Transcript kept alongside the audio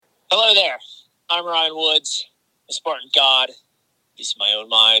Hello there. I'm Ryan Woods, a Spartan God, at least in my own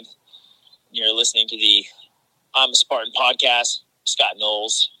mind. You're listening to the I'm a Spartan podcast, Scott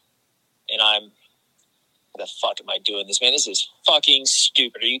Knowles, and I'm... What the fuck am I doing this, man? This is fucking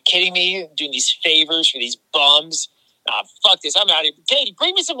stupid. Are you kidding me? I'm doing these favors for these bums? Nah, fuck this. I'm out of here. Katie,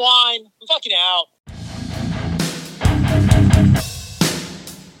 bring me some wine. I'm fucking out.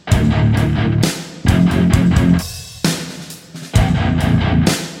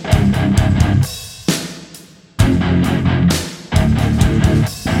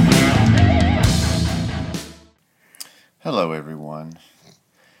 Hello, everyone.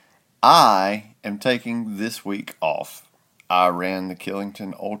 I am taking this week off. I ran the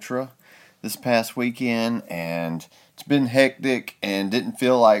Killington Ultra this past weekend, and it's been hectic and didn't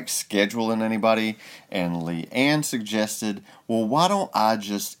feel like scheduling anybody. And Leanne suggested, well, why don't I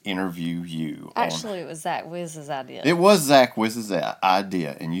just interview you? Actually, it was Zach Wiz's idea. It was Zach Wiz's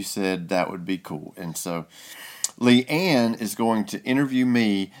idea, and you said that would be cool. And so Leanne is going to interview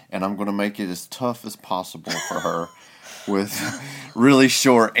me, and I'm going to make it as tough as possible for her. With really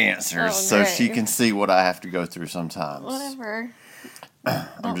short answers, so she can see what I have to go through sometimes. Whatever.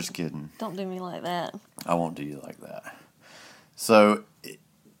 I'm just kidding. Don't do me like that. I won't do you like that. So,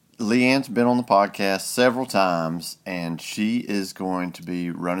 Leanne's been on the podcast several times, and she is going to be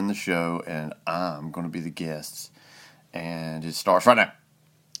running the show, and I'm going to be the guest. And it starts right now.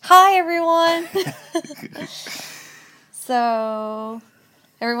 Hi, everyone. So...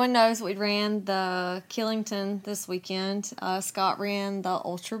 Everyone knows we ran the Killington this weekend. Scott ran the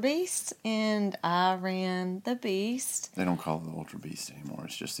Ultra Beast, and I ran the Beast. They don't call it the Ultra Beast anymore.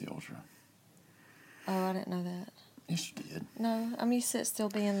 It's just the Ultra. Oh, I didn't know that. Yes, you did. No, I'm used to it still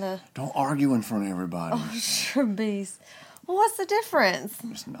being the... Don't argue in front of everybody. Ultra Beast. Well, what's the difference?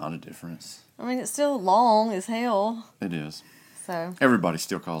 There's not a difference. I mean, it's still long as hell. It is. So. Everybody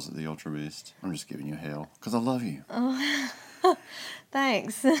still calls it the Ultra Beast. I'm just giving you hell, because I love you. Oh.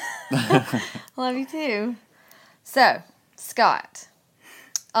 Thanks. Love you too. So, Scott,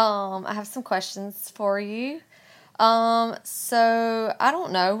 I have some questions for you. So I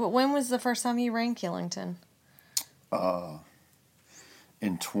don't know, but when was the first time you ran Killington?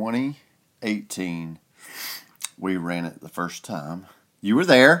 In 2018, we ran it the first time. You were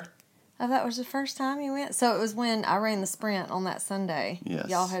there. Oh, that was the first time you went? So it was when I ran the sprint on that Sunday. Yes.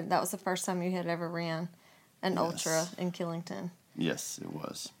 That was the first time you had ever ran an ultra in Killington. Yes, it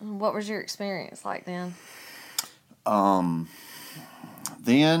was. What was your experience like then?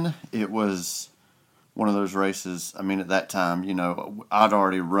 Then it was one of those races. I mean, at that time, you know, I'd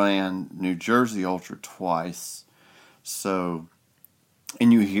already ran New Jersey Ultra twice. So,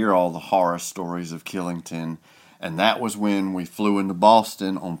 and you hear all the horror stories of Killington. And that was when we flew into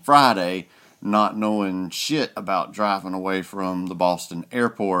Boston on Friday, not knowing shit about driving away from the Boston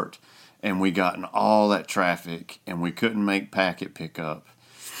airport. And we got in all that traffic, and we couldn't make packet pickup.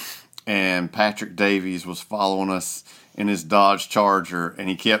 And Patrick Davies was following us in his Dodge Charger, and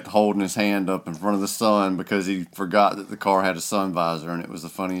he kept holding his hand up in front of the sun because he forgot that the car had a sun visor, and it was the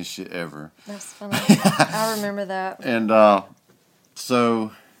funniest shit ever. That's funny. I remember that. And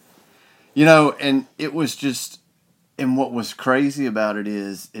so, you know, and it was just, and what was crazy about it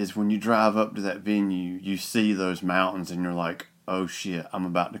is when you drive up to that venue, you see those mountains, and you're like, oh shit, I'm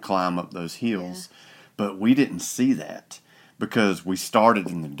about to climb up those hills. Yeah. But we didn't see that because we started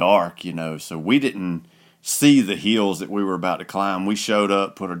in the dark, you know, so we didn't see the hills that we were about to climb. We showed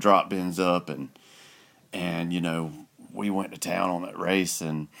up, put our drop bins up, and you know, we went to town on that race,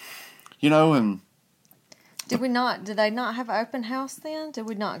 and, you know, and... Did they not have an open house then? Did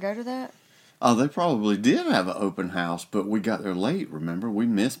we not go to that? Oh, they probably did have an open house, but we got there late, remember? We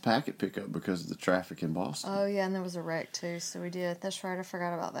missed packet pickup because of the traffic in Boston. Oh, yeah, and there was a wreck, too, so we did. That's right, I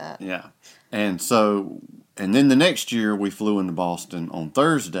forgot about that. Yeah. And then the next year, we flew into Boston on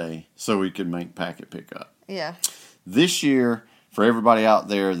Thursday so we could make packet pickup. Yeah. This year, for everybody out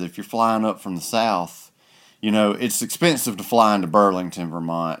there, that if you're flying up from the south, you know, it's expensive to fly into Burlington,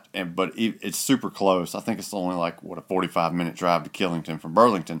 Vermont, but it's super close. I think it's only like, a 45-minute drive to Killington from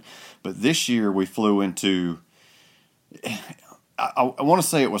Burlington. But this year we flew into, I want to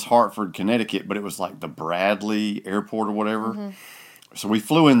say it was Hartford, Connecticut, but it was like the Bradley Airport or whatever. Mm-hmm. So we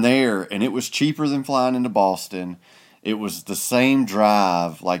flew in there, and it was cheaper than flying into Boston. It was the same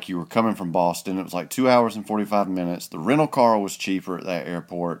drive like you were coming from Boston. It was like 2 hours and 45 minutes. The rental car was cheaper at that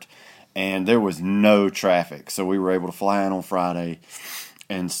airport. And there was no traffic, so we were able to fly in on Friday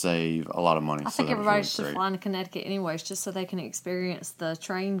and save a lot of money. I think everybody should fly into Connecticut anyways, just so they can experience the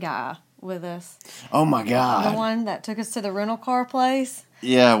train guy with us. Oh, my God. The one that took us to the rental car place.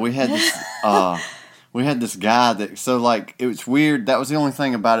 Yeah, we had this... we had this guy that, so like, it was weird. That was the only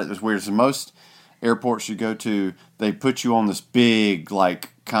thing about it that was weird. So most airports you go to, they put you on this big, like,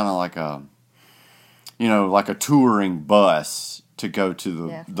 kind of like a, like a touring bus to go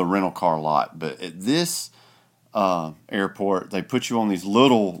to the rental car lot. But at this airport, they put you on these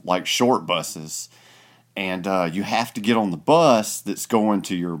little, like, short buses. And you have to get on the bus that's going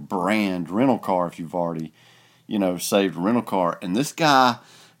to your brand rental car if you've already, saved a rental car. And this guy,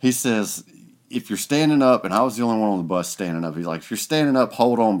 he says, if you're standing up, and I was the only one on the bus standing up, he's like, if you're standing up,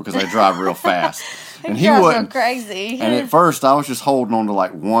 hold on because I drive real fast. And he wasn't crazy. And at first, I was just holding on to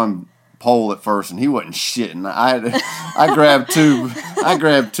like one pole at first, and he wasn't shitting. I grabbed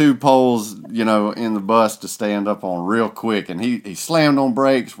two poles, in the bus to stand up on real quick, and he slammed on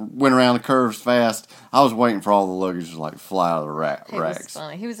brakes, went around the curves fast. I was waiting for all the luggage to like fly out of the racks. He was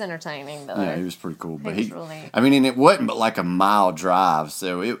funny. He was entertaining though. Yeah, he was pretty cool. But really... and it wasn't but like a mile drive,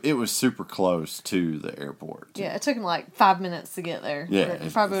 so it was super close to the airport. Yeah, it took him like 5 minutes to get there. Yeah,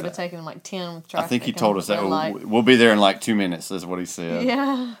 it probably would have taken him like 10 with traffic. I think he told us that we'll be there in like 2 minutes. Is what he said.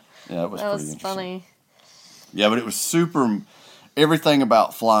 Yeah. Yeah, that was funny. Yeah, but it was super. Everything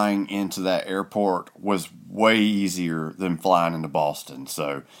about flying into that airport was way easier than flying into Boston.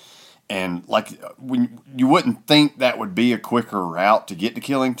 So, and like when you wouldn't think that would be a quicker route to get to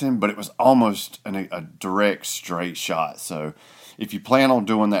Killington, but it was almost a direct straight shot. So, if you plan on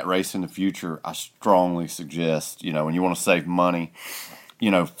doing that race in the future, I strongly suggest when you want to save money,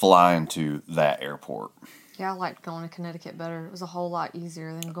 flying to that airport. Yeah, I liked going to Connecticut better. It was a whole lot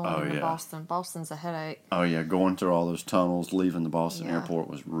easier than going to Boston. Boston's a headache. Oh, yeah. Going through all those tunnels, leaving the Boston airport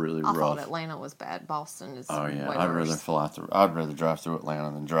was really rough. I thought Atlanta was bad. Boston is way worse. I'd rather drive through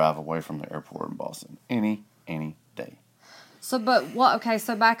Atlanta than drive away from the airport in Boston. Any day. So,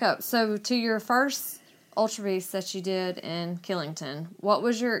 so back up. So, to your first Ultra Beast that you did in Killington, what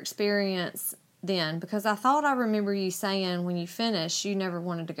was your experience then? Because I thought I remember you saying when you finished, you never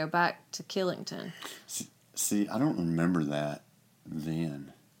wanted to go back to Killington. See, I don't remember that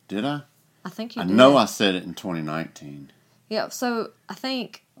then. Did I? I think you did. I know I said it in 2019. Yeah, so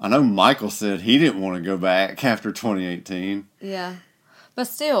I know Michael said he didn't want to go back after 2018. Yeah. But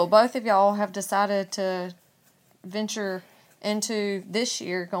still, both of y'all have decided to venture into this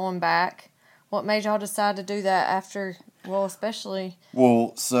year going back. What made y'all decide to do that after, especially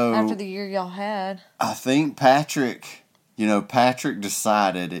after the year y'all had? I think Patrick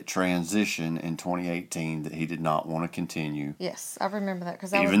decided at transition in 2018 that he did not want to continue. Yes, I remember that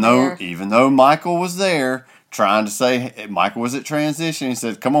because even though Michael was there trying to say, Michael was at transition, he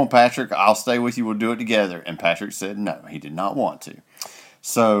said, "Come on, Patrick, I'll stay with you. We'll do it together." And Patrick said no, he did not want to.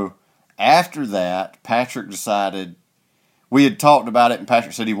 So after that, Patrick decided. We had talked about it, and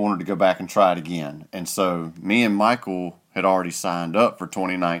Patrick said he wanted to go back and try it again. And so me and Michael had already signed up for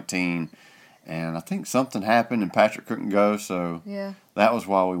 2019. And I think something happened and Patrick couldn't go, so that was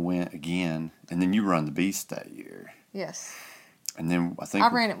why we went again. And then you run the Beast that year. Yes. And then I think... I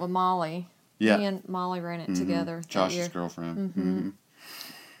ran it with Molly. Yeah. Me and Molly ran it together. Josh's girlfriend. Mm-hmm.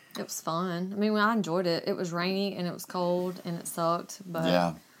 It was fun. I mean, I enjoyed it. It was rainy and it was cold and it sucked. But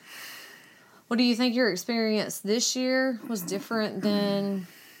yeah. What do you think your experience this year was different than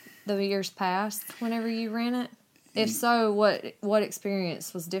the years past whenever you ran it? If so, what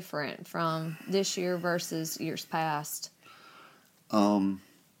experience was different from this year versus years past? I'm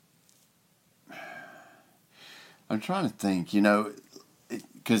trying to think,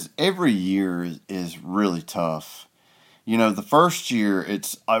 because every year is really tough. The first year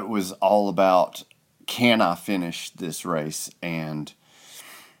it was all about, can I finish this race? And,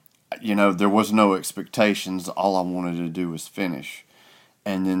 there was no expectations. All I wanted to do was finish.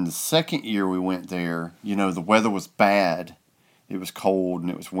 And then the second year we went there, the weather was bad. It was cold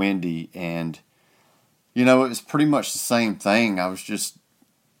and it was windy. And, it was pretty much the same thing. I was just,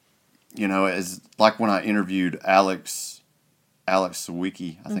 as like when I interviewed Alex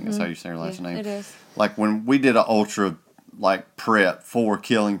Sawicki, I think that's how you say her last name. It is. Like when we did an ultra prep for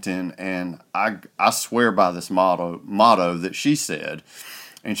Killington, and I swear by this motto that she said.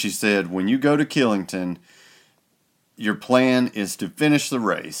 And she said, when you go to Killington, your plan is to finish the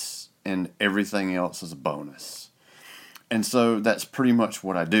race, and everything else is a bonus. And so that's pretty much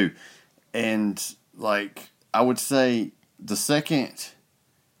what I do. And, I would say the second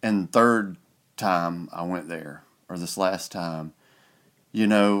and third time I went there, or this last time,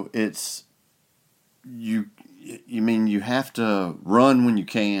 it's, you have to run when you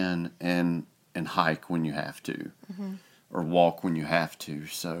can and hike when you have to, or walk when you have to.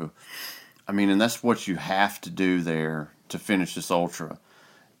 So, and that's what you have to do there to finish this ultra.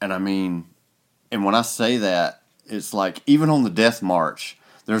 And and when I say that, it's like, even on the death march,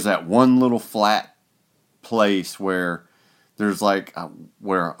 there's that one little flat place where there's like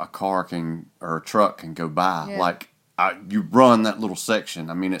where a car can or a truck can go by. Yeah. Like you run that little section.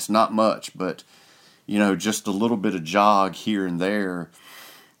 I mean, it's not much, but you know, just a little bit of jog here and there,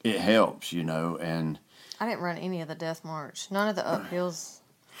 it helps. You know, and I didn't run any of the Death March. None of the uphills.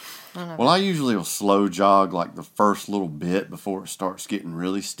 None of well, it. I usually will slow jog like the first little bit before it starts getting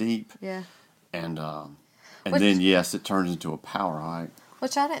really steep, Yeah. and Which- then yes, it turns into a power hike.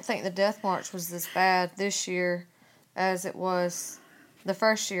 Which I didn't think the Death March was as bad this year as it was the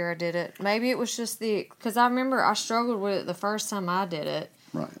first year I did it. Maybe it was just because I remember I struggled with it the first time I did it.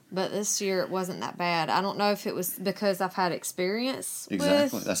 Right. But this year it wasn't that bad. I don't know if it was because I've had experience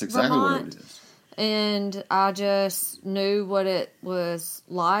Exactly. with That's exactly Vermont, what it is. and I just knew what it was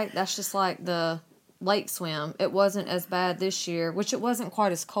like. That's just like the lake swim. It wasn't as bad this year, which it wasn't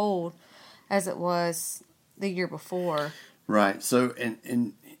quite as cold as it was the year before. Right. So,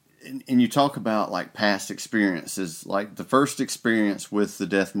 and you talk about like past experiences. Like the first experience with the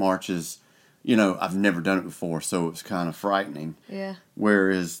Death Marches, you know, I've never done it before, so it was kind of frightening. Yeah.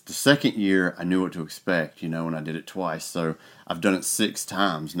 Whereas the second year, I knew what to expect, you know, and I did it twice. So I've done it 6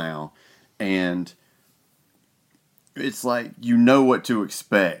 times now. And it's like, you know what to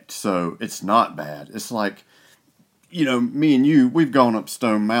expect, so it's not bad. It's like, you know, me and you, we've gone up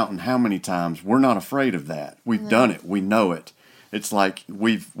Stone Mountain how many times? We're not afraid of that. We've done it. We know it. It's like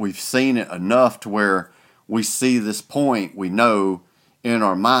we've seen it enough to where we see this point, we know in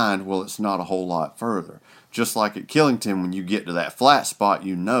our mind, well, it's not a whole lot further. Just like at Killington, when you get to that flat spot,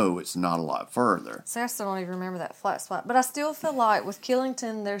 you know it's not a lot further. See, I still don't even remember that flat spot. But I still feel like with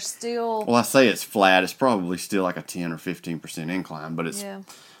Killington, there's still... Well, I say it's flat. It's probably still like a 10 or 15% incline, but it's Yeah.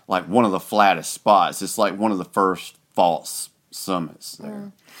 like one of the flattest spots. It's like one of the first false summits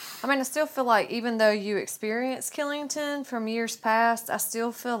there. I mean, I still feel like even though you experience Killington from years past, I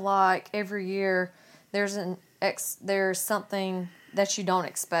still feel like every year there's something that you don't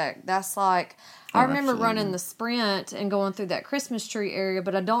expect. That's like, I remember absolutely. running the sprint and going through that Christmas tree area,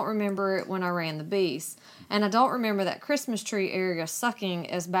 but I don't remember it when I ran the beast. And I don't remember that Christmas tree area sucking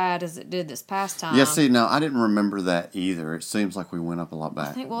as bad as it did this past time. Yeah, see, now I didn't remember that either. It seems like we went up a lot back.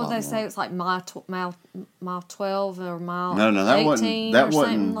 I think, what would they say? It's like mile 12 or mile No, that 18 wasn't. or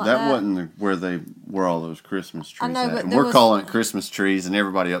something like That wasn't where all those Christmas trees. I know, at. but And there we're was- calling it Christmas trees, and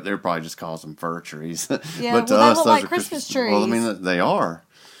everybody up there probably just calls them fir trees. Yeah, but to well, they us, look those like are Christmas Well, I trees. mean, they are.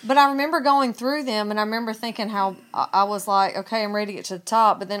 But I remember going through them, and I remember thinking how I was like, okay, I'm ready to get to the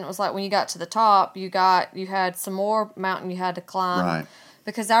top. But then it was like when you got to the top, you had some more mountain you had to climb. Right.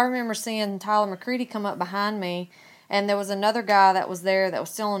 Because I remember seeing Tyler McCready come up behind me, and there was another guy that was there that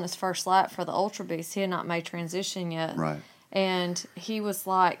was still on his first lap for the Ultra Beast. He had not made transition yet. Right. And he was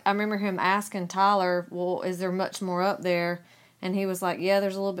like, I remember him asking Tyler, well, is there much more up there? And he was like, yeah,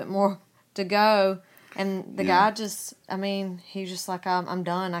 there's a little bit more to go. And the guy just, I mean, he was just like, I'm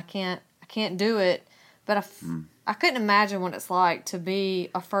done. I can't do it. But I couldn't imagine what it's like to be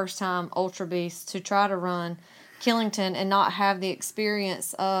a first-time Ultra Beast, to try to run Killington and not have the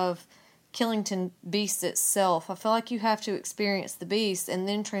experience of Killington Beast itself. I feel like you have to experience the Beast and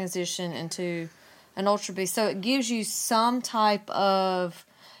then transition into an Ultra Beast. So it gives you some type of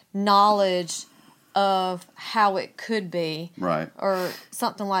knowledge of how it could be. Right. Or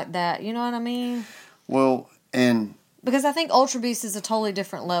something like that. You know what I mean? Well, and Because I think Ultra Beast is a totally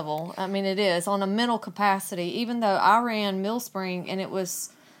different level. I mean, it is on a mental capacity. Even though I ran Mill Spring and it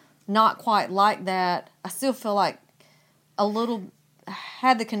was not quite like that, I still feel like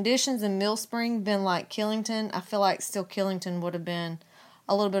had the conditions in Mill Spring been like Killington, I feel like still Killington would have been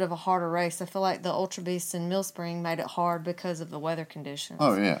a little bit of a harder race. I feel like the Ultra Beast in Mill Spring made it hard because of the weather conditions.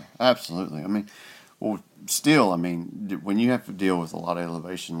 oh yeah, absolutely. I mean, well, still, I mean, when you have to deal with a lot of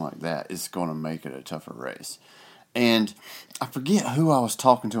elevation like that, it's going to make it a tougher race. And I forget who I was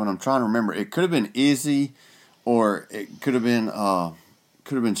talking to, and I'm trying to remember. It could have been Izzy, or it could have been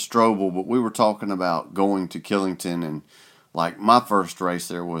Strobel. But we were talking about going to Killington, and like my first race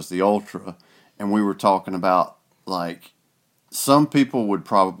there was the Ultra, and we were talking about like some people would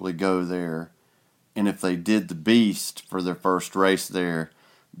probably go there, and if they did the Beast for their first race there,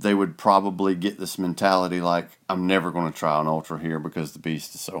 they would probably get this mentality like, I'm never going to try an Ultra here because the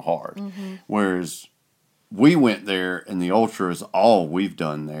Beast is so hard. Mm-hmm. Whereas we went there, and the Ultra is all we've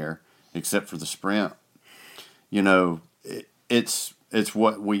done there, except for the sprint. You know, it's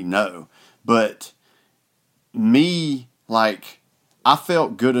what we know. But me, like, I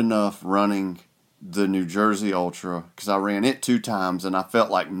felt good enough running the New Jersey Ultra, because I ran it 2 times, and I felt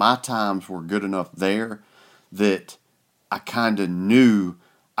like my times were good enough there that I kind of knew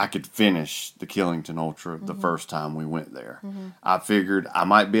I could finish the Killington Ultra the first time we went there. Mm-hmm. I figured I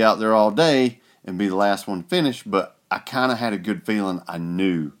might be out there all day, and be the last one to finish, but I kind of had a good feeling I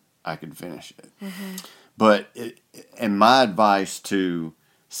knew I could finish it. Mm-hmm. But, and my advice to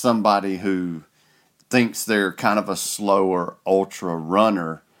somebody who thinks they're kind of a slower ultra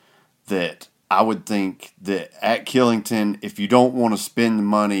runner, that I would think that at Killington, if you don't want to spend the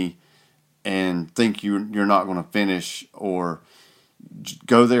money and think you're not going to finish, or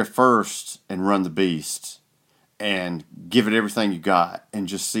go there first and run the beast and give it everything you got and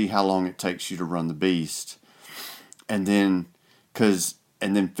just see how long it takes you to run the beast. And then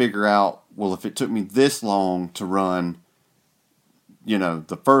figure out, well, if it took me this long to run,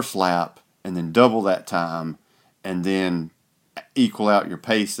 the first lap, and then double that time, and then equal out your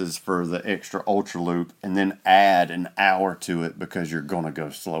paces for the extra ultra loop, and then add an hour to it because you're going to go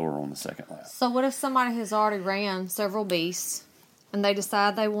slower on the second lap. So what if somebody has already ran several beasts and they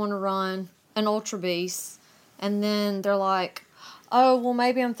decide they want to run an ultra beast, and then they're like, oh, well,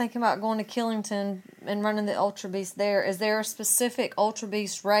 maybe I'm thinking about going to Killington and running the ultra beast there. Is there a specific ultra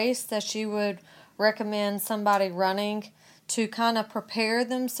beast race that you would recommend somebody running to kind of prepare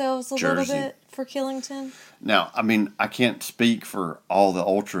themselves a little bit for Killington? Now, I mean, I can't speak for all the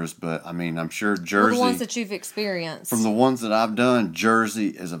ultras, but I mean, I'm sure Jersey. The ones that you've experienced. From the ones that I've done, Jersey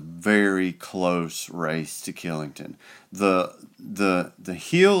is a very close race to Killington. The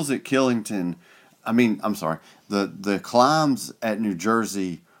hills at Killington, the climbs at New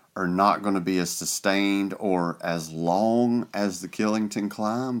Jersey are not going to be as sustained or as long as the Killington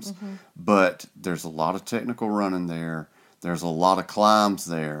climbs, but there's a lot of technical running there. There's a lot of climbs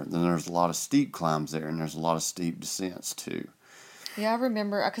there. Then there's a lot of steep climbs there, and there's a lot of steep descents too. Yeah, I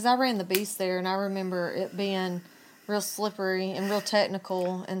remember, because I ran the beast there, and I remember it being real slippery and real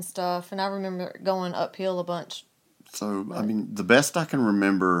technical and stuff, and I remember going uphill a bunch. So, I mean, the best I can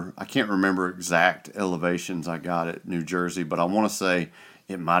remember, I can't remember exact elevations I got at New Jersey, but I want to say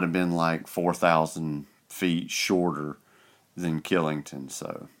it might have been like 4,000 feet shorter than Killington,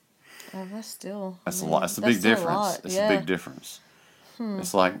 so... Oh, that's a lot. It's a big difference. It's a big difference.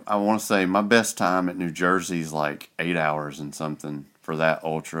 It's like, I want to say my best time at New Jersey is like 8 hours and something for that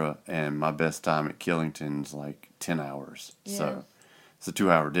ultra, and my best time at Killington is like 10 hours. Yeah. So it's a 2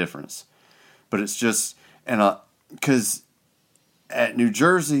 hour difference. But it's just, and because at New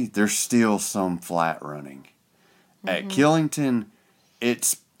Jersey, there's still some flat running. At Killington,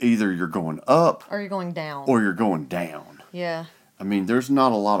 it's either you're going up or you're going down. Yeah. I mean, there's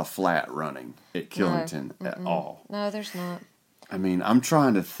not a lot of flat running at Killington at all. No, there's not. I mean, I'm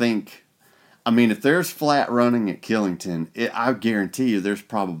trying to think. I mean, if there's flat running at Killington, I guarantee you there's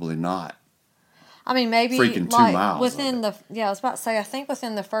probably not. I mean, maybe freaking 2 miles within I was about to say, I think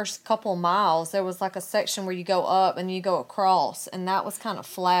within the first couple miles, there was like a section where you go up and you go across, and that was kind of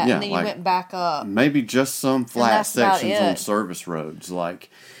flat, and then you went back up. Maybe just some flat sections on service roads, like...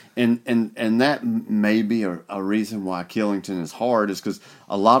 And that may be a reason why Killington is hard, is because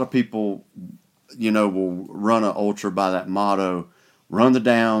a lot of people, will run an ultra by that motto: run the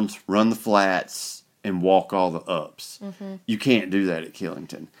downs, run the flats, and walk all the ups. You can't do that at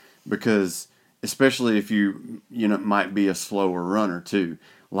Killington, because especially if you might be a slower runner too.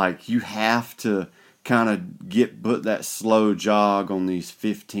 Like, you have to kind of put that slow jog on these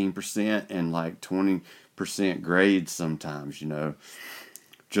 15% and like 20% grades sometimes,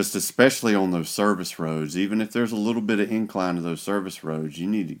 Just especially on those service roads, even if there's a little bit of incline to those service roads, you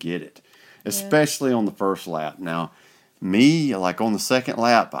need to get it. Especially on the first lap. Now, me, like on the second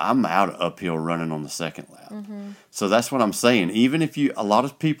lap, I'm out of uphill running on the second lap. So that's what I'm saying. Even if you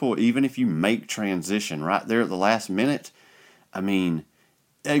make transition right there at the last minute, I mean,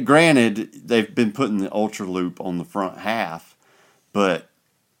 granted, they've been putting the ultra loop on the front half, but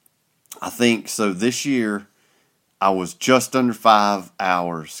I think, so this year, I was just under 5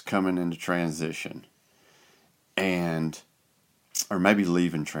 hours coming into transition, or maybe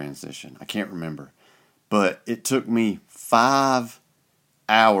leaving transition. I can't remember. But it took me 5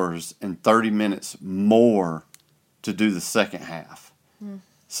 hours and 30 minutes more to do the second half.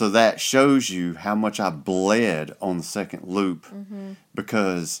 So that shows you how much I bled on the second loop,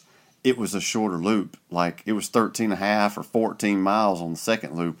 because it was a shorter loop. Like, it was 13 and a half or 14 miles on the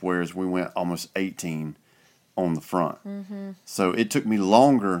second loop, whereas we went almost 18 on the front. So it took me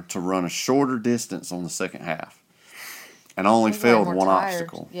longer to run a shorter distance on the second half. And I only failed one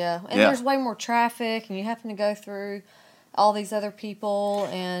obstacle. Yeah. And there's way more traffic, and you happen to go through all these other people.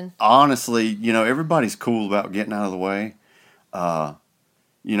 And honestly, everybody's cool about getting out of the way.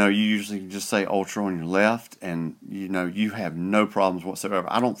 You usually just say ultra on your left, and you have no problems whatsoever.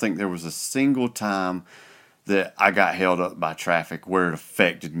 I don't think there was a single time that I got held up by traffic where it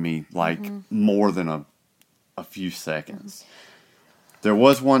affected me more than a few seconds. There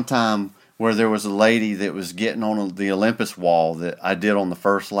was one time where there was a lady that was getting on the Olympus wall that I did on the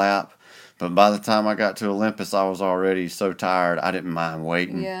first lap. But by the time I got to Olympus, I was already so tired, I didn't mind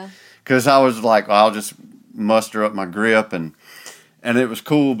waiting. Yeah. Because I was like, well, I'll just muster up my grip. And it was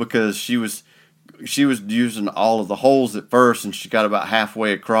cool because she was using all of the holes at first, and she got about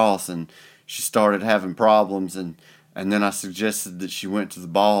halfway across, and she started having problems. And then I suggested that she went to the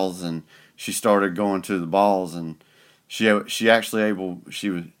balls, and she started going to the balls, and she made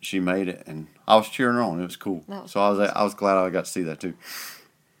it, and I was cheering her on. It was cool. So I was glad I got to see that too.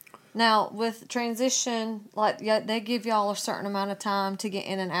 Now with transition, like they give y'all a certain amount of time to get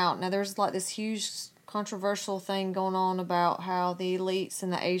in and out. Now there's like this huge controversial thing going on about how the elites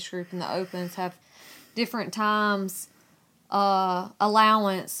and the age group and the opens have different times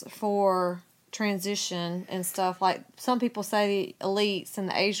allowance for transition and stuff. Like some people say the elites and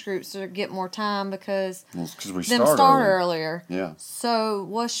the age groups get more time because we start earlier. Yeah. So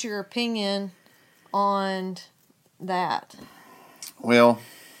what's your opinion on that? Well,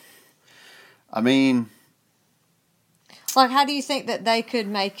 I mean, like, how do you think that they could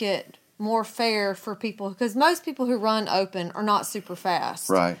make it more fair for people? Because most people who run open are not super fast.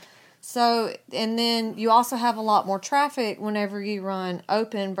 Right. So, and then you also have a lot more traffic whenever you run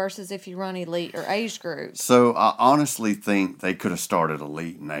open versus if you run elite or age group. So I honestly think they could have started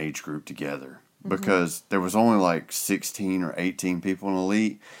elite and age group together because there was only like 16 or 18 people in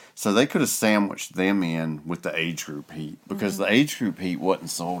elite. So they could have sandwiched them in with the age group heat because the age group heat wasn't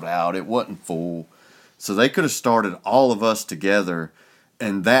sold out. It wasn't full. So they could have started all of us together,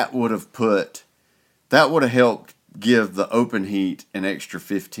 and that would have helped give the open heat an extra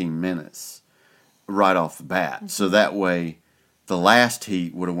 15 minutes right off the bat. So that way the last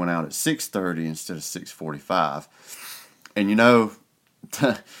heat would have went out at 6:30 instead of 6:45. And you know,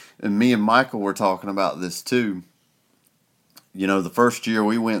 and me and Michael were talking about this too. You know, the first year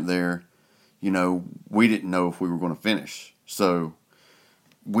we went there, you know, we didn't know if we were going to finish. So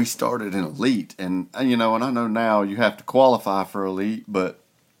we started in elite, and you know, and I know now you have to qualify for elite, but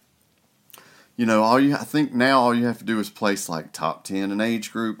you know, I think now all you have to do is place like top 10 in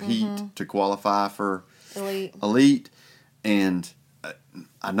age group heat to qualify for elite. And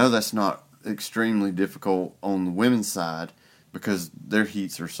I know that's not extremely difficult on the women's side because their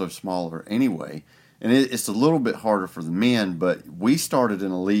heats are so smaller anyway. And it's a little bit harder for the men, but we started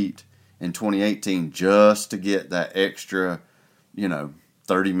in elite in 2018 just to get that extra,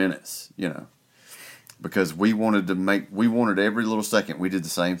 30 minutes, because we wanted every little second. We did the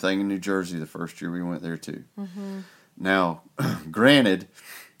same thing in New Jersey the first year we went there too. Mm-hmm. Now, granted,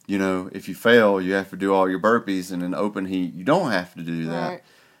 if you fail, you have to do all your burpees, and in open heat, you don't have to do that. Right.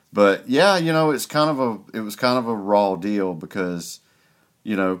 But yeah, it was kind of a raw deal because,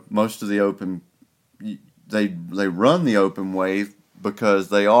 most of the open, they run the open wave because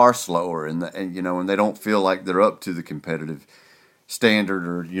they are slower and they don't feel like they're up to the competitive standard,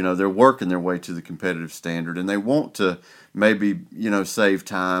 or they're working their way to the competitive standard, and they want to maybe save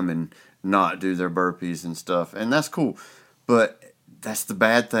time and not do their burpees and stuff, and that's cool. But that's the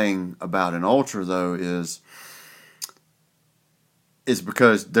bad thing about an ultra though is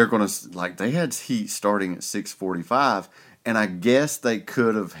because they're gonna, like, they had heat starting at 6:45, and I guess they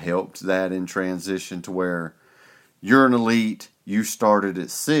could have helped that in transition to where you're an elite, you started at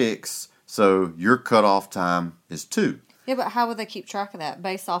 6, so your cutoff time is 2. Yeah, but how would they keep track of that?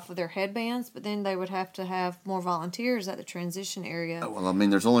 Based off of their headbands? But then they would have to have more volunteers at the transition area. Well, I mean,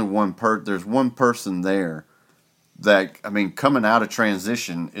 there's only there's one person there that, coming out of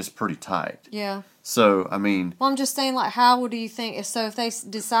transition is pretty tight. Yeah. So, Well, I'm just saying, like, how do you think, if they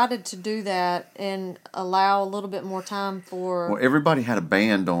decided to do that and allow a little bit more time for... Well, everybody had a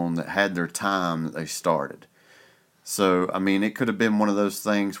band on that had their time that they started. So, it could have been one of those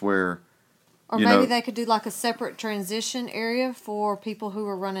things where... Or maybe they could do like a separate transition area for people who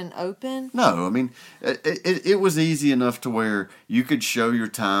are running open. No, it was easy enough to where you could show your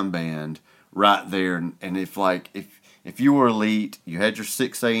time band right there, and if you were elite, you had your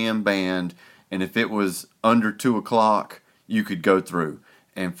 6 a.m. band, and if it was under 2 o'clock, you could go through.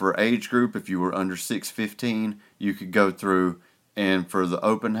 And for age group, if you were under 6:15, you could go through. And for the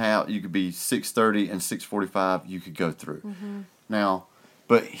open house, you could be 6:30 and 6:45, you could go through. Mm-hmm. Now,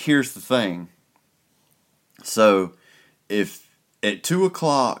 but here's the thing. So, if at 2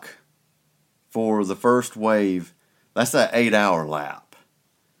 o'clock for the first wave, that's an 8-hour lap,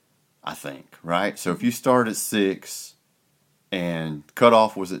 I think, right? So, if you start at 6 and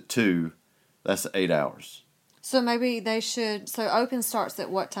cutoff was at 2, that's 8 hours. So, maybe they should... So, open starts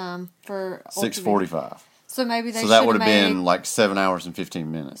at what time for... 6:45. So maybe they So that should would have have been made. like 7 hours and 15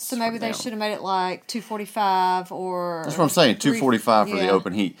 minutes. So maybe for they them. should have made it like 2:45 or. That's what I'm saying. 2:45 for the yeah.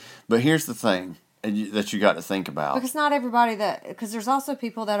 open heat. But here's the thing that you got to think about. Because not everybody because there's also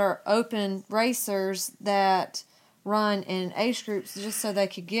people that are open racers that run in age groups just so they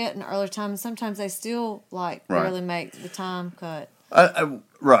could get an earlier time, and sometimes they still Right. barely make the time cut.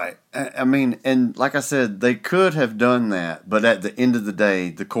 Right. I mean, and like I said, they could have done that, but at the end of the day,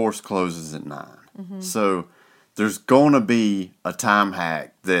 the course closes at 9. Mm-hmm. So there's going to be a time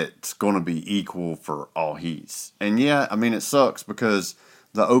hack that's going to be equal for all heats. And yeah, I mean, it sucks because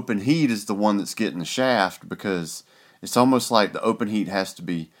the open heat is the one that's getting the shaft, because it's almost like the open heat has to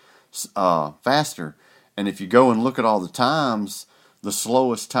be faster. And if you go and look at all the times, the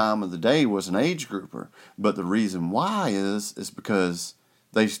slowest time of the day was an age grouper. But the reason why is because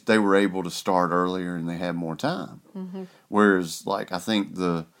they were able to start earlier and they had more time. Mm-hmm. Whereas, like, I think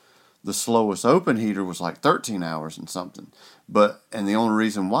the slowest open heater was like 13 hours and something. And the only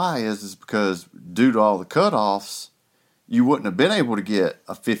reason why is because due to all the cutoffs, you wouldn't have been able to get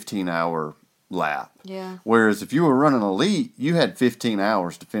a 15-hour lap. Yeah. Whereas if you were running elite, you had 15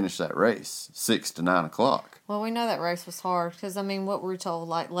 hours to finish that race, 6 to 9 o'clock. Well, we know that race was hard because, I mean, what were we told?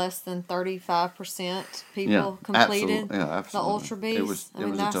 Like less than 35% people completed absolutely. the Ultra Beast. It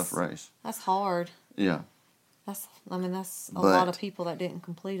was a tough race. That's hard. Yeah. That's a lot of people that didn't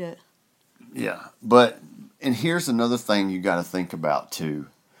complete it. Yeah. And here's another thing you got to think about too.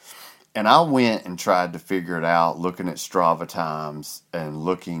 And I went and tried to figure it out looking at Strava times and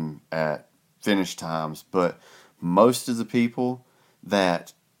looking at finish times, but most of the people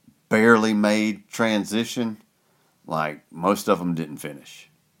that barely made transition, like most of them didn't finish,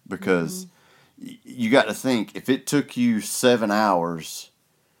 because you got to think, if it took you 7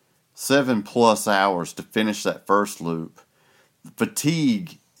 plus hours to finish that first loop,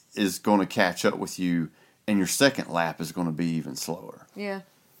 fatigue is going to catch up with you, and your second lap is going to be even slower. Yeah.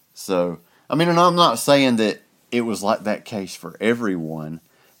 So, I mean, and I'm not saying that it was like that case for everyone,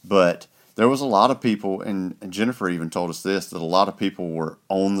 but there was a lot of people, and Jennifer even told us this, that a lot of people were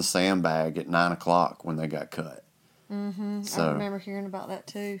on the sandbag at 9 o'clock when they got cut. Mm-hmm. So, I remember hearing about that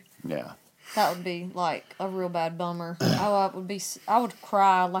too. Yeah. That would be like a real bad bummer. I would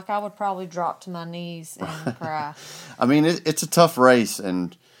cry. Like I would probably drop to my knees and cry. I mean, it's a tough race,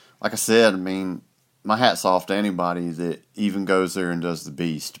 and like I said, I mean, my hat's off to anybody that even goes there and does the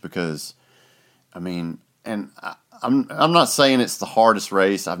beast, because, I mean, and I'm not saying it's the hardest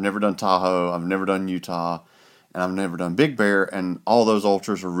race. I've never done Tahoe, I've never done Utah, and I've never done Big Bear, and all those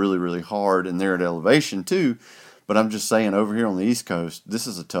ultras are really, really hard, and they're at elevation too. But I'm just saying, over here on the East Coast, this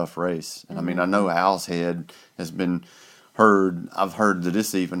is a tough race. And I mean, I know Owl's Head has been heard. I've heard that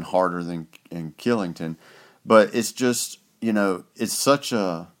it's even harder than in Killington. But it's just, it's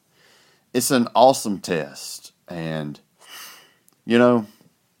an awesome test. And,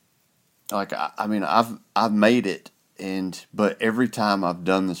 like, I mean, I've made it. But every time I've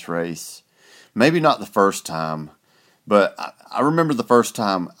done this race, maybe not the first time, but I remember the first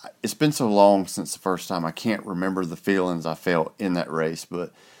time. It's been so long since the first time, I can't remember the feelings I felt in that race.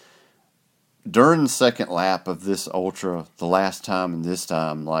 But during the second lap of this ultra, the last time and this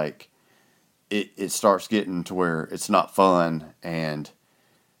time, like, it starts getting to where it's not fun, and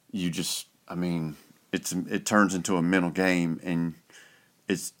you just, I mean, it turns into a mental game, and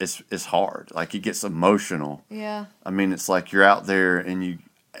it's hard. Like, it gets emotional. Yeah. I mean, it's like you're out there, and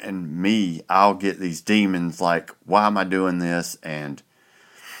I'll get these demons like, why am I doing this? And,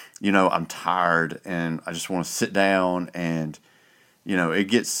 I'm tired and I just want to sit down, and, it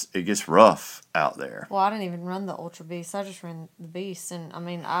gets rough out there. Well, I didn't even run the Ultra Beast. I just ran the Beast. And, I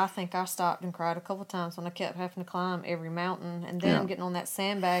mean, I think I stopped and cried a couple times when I kept having to climb every mountain. And then getting on that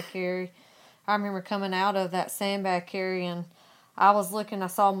sandbag carry. I remember coming out of that sandbag carry, and I was looking, I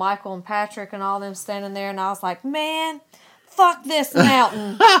saw Michael and Patrick and all them standing there, and I was like, man, fuck this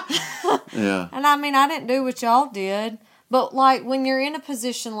mountain. Yeah. And I mean, I didn't do what y'all did. But, like, when you're in a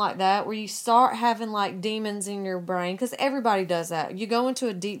position like that where you start having, like, demons in your brain, because everybody does that. You go into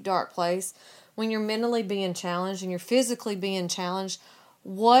a deep, dark place when you're mentally being challenged and you're physically being challenged.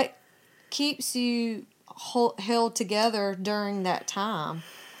 What keeps you held together during that time?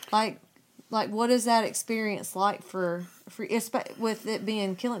 Like, what is that experience like for with it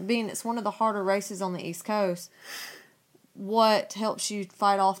being it's one of the harder races on the East Coast? What helps you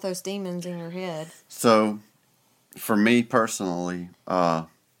fight off those demons in your head? So, for me personally,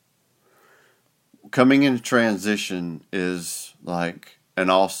 coming into transition is like an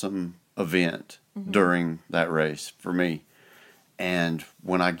awesome event during that race for me. And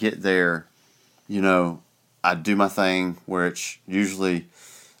when I get there, I do my thing where it's usually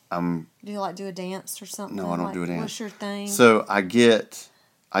I'm. Do you like do a dance or something? No, I don't do a dance. What's your thing? So I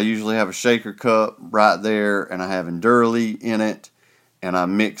usually have a shaker cup right there, and I have Endurely in it, and I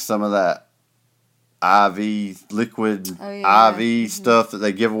mix some of that IV liquid IV stuff that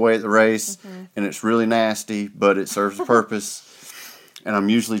they give away at the race, and it's really nasty, but it serves a purpose. And I'm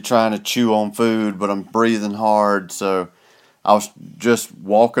usually trying to chew on food, but I'm breathing hard, so I was just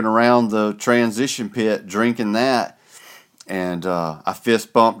walking around the transition pit drinking that, and I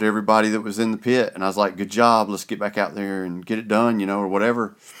fist bumped everybody that was in the pit, and I was like, good job, let's get back out there and get it done, or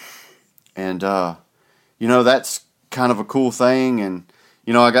whatever. And that's kind of a cool thing. And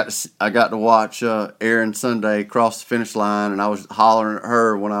I got to watch Erin Sunday cross the finish line, and I was hollering at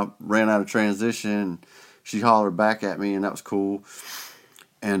her when I ran out of transition. She hollered back at me, and that was cool.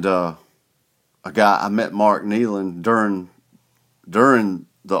 And I met Mark Nealon during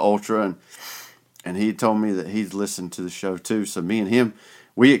the ultra, and he told me that he'd listened to the show too. So me and him,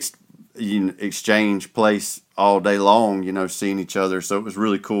 we exchange place all day long, seeing each other. So it was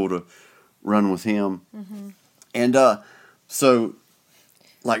really cool to run with him. Mm-hmm. And so,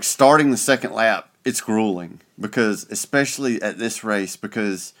 like, starting the second lap, it's grueling, because especially at this race,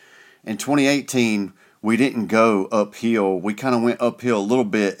 because in 2018 we didn't go uphill. We kind of went uphill a little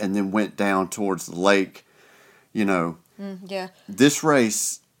bit and then went down towards the lake. Yeah. This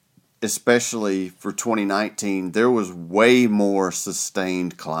race, especially for 2019, there was way more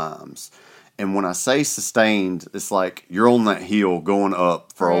sustained climbs. And when I say sustained, it's like you're on that hill going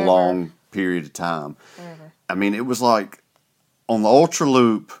up for a long period of time. Forever. I mean, it was like on the Ultra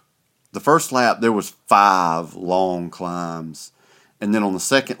Loop, the first lap, there was 5 long climbs. And then on the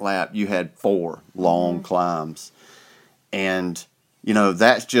second lap, you had 4 long climbs. And,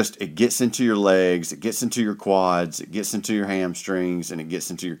 that's just, it gets into your legs, it gets into your quads, it gets into your hamstrings, and it gets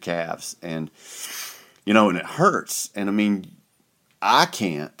into your calves. And, and it hurts. And, I mean, I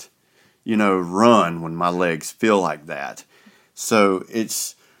can't, run when my legs feel like that. So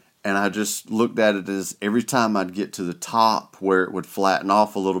and I just looked at it as every time I'd get to the top where it would flatten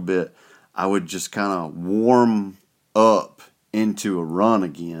off a little bit, I would just kind of warm up into a run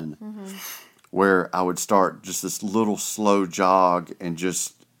again, where I would start just this little slow jog and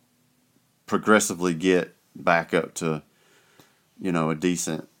just progressively get back up to, a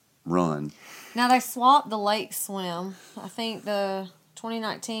decent run. Now they swapped the lake swim. I think the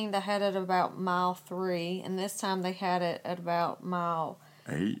 2019 they had it about mile 3, and this time they had it at about mile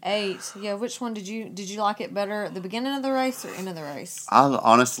 8. Yeah, which one did you like it better at the beginning of the race or end of the race?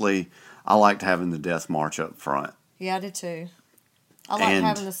 I liked having the death march up front. Yeah, I did too. I like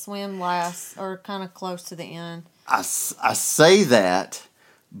having the swim last or kind of close to the end. I say that,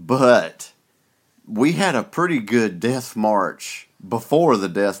 but we had a pretty good death march before the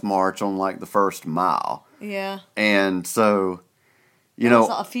death march on like the first mile. Yeah. And so, there was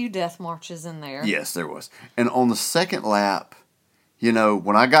a few death marches in there. Yes, there was. And on the second lap,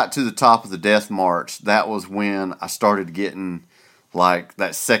 when I got to the top of the death march, that was when I started getting like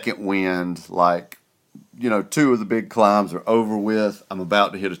that second wind, like, 2 of the big climbs are over with. I'm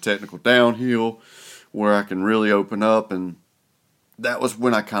about to hit a technical downhill where I can really open up, and that was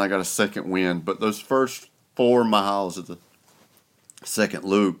when I kind of got a second wind. But those first 4 miles of the second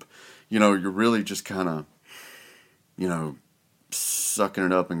loop, you're really just kind of, sucking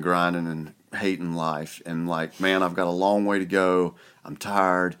it up and grinding and hating life. And like, man, I've got a long way to go. I'm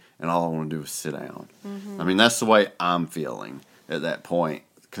tired, and all I want to do is sit down. Mm-hmm. I mean, that's the way I'm feeling at that point,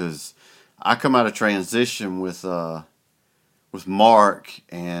 because I come out of transition with Mark,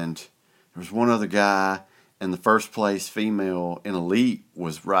 and there was one other guy, and the first place female in Elite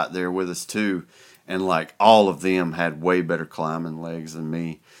was right there with us too. And like all of them had way better climbing legs than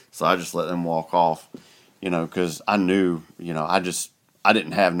me. So I just let them walk off, because I knew, I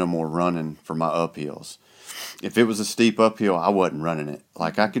didn't have no more running for my uphills. If it was a steep uphill, I wasn't running it.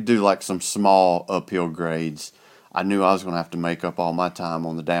 Like I could do like some small uphill grades. I knew I was going to have to make up all my time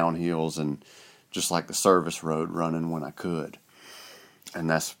on the downhills and just like the service road running when I could. And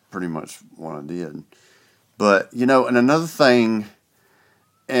that's pretty much what I did. But, and another thing,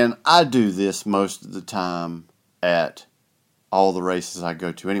 and I do this most of the time at all the races I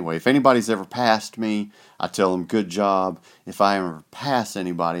go to anyway. If anybody's ever passed me, I tell them good job. If I ever pass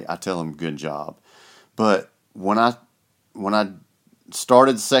anybody, I tell them good job. But when I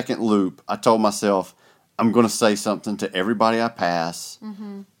started the second loop, I told myself, I'm going to say something to everybody I pass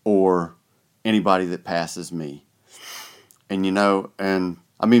or anybody that passes me. And, and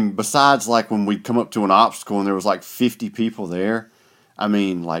I mean, besides like when we'd come up to an obstacle and there was like 50 people there, I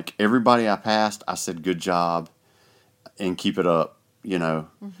mean, like everybody I passed, I said, good job and keep it up,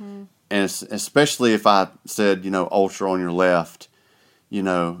 And especially if I said, ultra on your left, you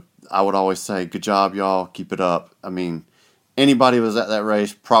know, I would always say, good job, y'all, keep it up. I mean, anybody who was at that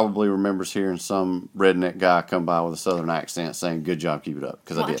race probably remembers hearing some redneck guy come by with a southern accent saying, good job, keep it up.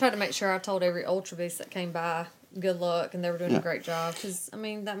 Because I tried to make sure I told every Ultra Beast that came by good luck, and they were doing a great job. Because, I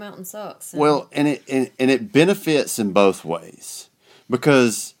mean, that mountain sucks. Well, and it benefits in both ways.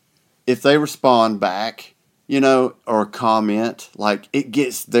 Because if they respond back, you know, or comment, like, it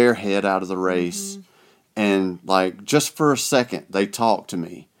gets their head out of the race. Mm-hmm. And, like, just for a second, they talk to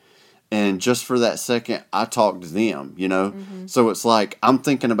me. And just for that second, I talk to them, you know? Mm-hmm. So it's like I'm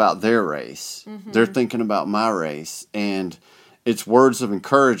thinking about their race. Mm-hmm. They're thinking about my race. And it's words of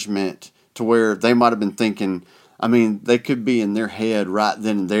encouragement to where they might have been thinking, I mean, they could be in their head right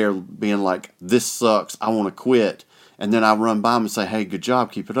then and there being like, this sucks, I want to quit. And then I run by them and say, hey, good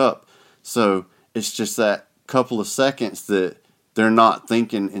job, keep it up. So it's just that couple of seconds that they're not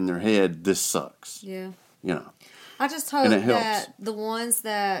thinking in their head, this sucks. Yeah. You know. I just hope that the ones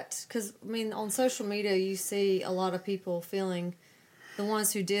that, because, I mean, on social media, you see a lot of people feeling, the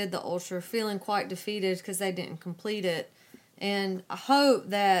ones who did the Ultra, feeling quite defeated because they didn't complete it. And I hope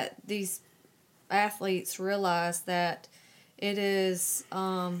that these athletes realize that it is,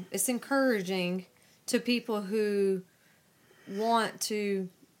 it's encouraging to people who want to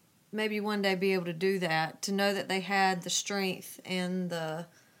maybe one day be able to do that, to know that they had the strength and the,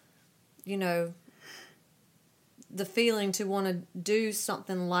 you know, the feeling to want to do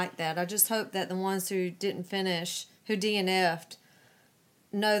something like that. I just hope that the ones who didn't finish, who DNF'd,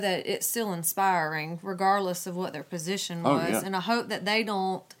 know that it's still inspiring, regardless of what their position was. Oh, yeah. And I hope that they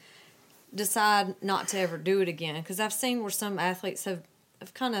don't decide not to ever do it again. Because I've seen where some athletes have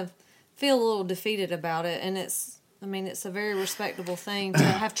kind of feel a little defeated about it. And it's a very respectable thing to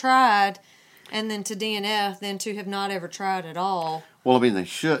have tried and then to DNF, than to have not ever tried at all. Well, I mean, they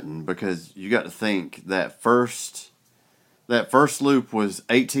shouldn't, because you got to think that first loop was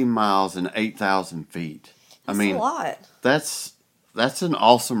 18 miles and 8,000 feet. That's a lot. That's an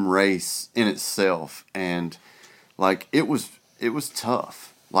awesome race in itself, and like it was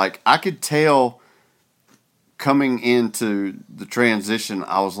tough. Like I could tell coming into the transition,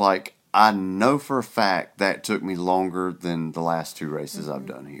 I was like, I know for a fact that took me longer than the last two races I've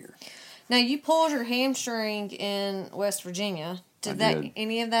done here. Now, you pulled your hamstring in West Virginia. Did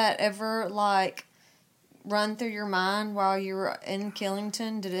any of that ever, like, run through your mind while you were in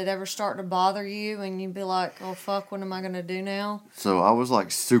Killington? Did it ever start to bother you and you'd be like, oh, fuck, what am I going to do now? So I was,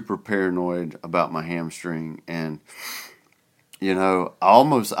 like, super paranoid about my hamstring. And, you know, I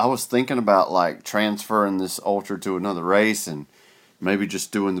was thinking about, like, transferring this Ultra to another race and maybe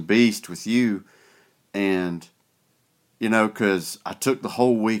just doing the Beast with you. And, you know, because I took the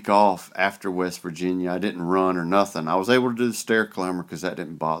whole week off after West Virginia. I didn't run or nothing. I was able to do the stair climber because that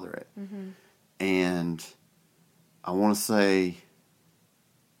didn't bother it. Mm-hmm. And I want to say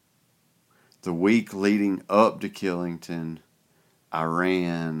the week leading up to Killington, I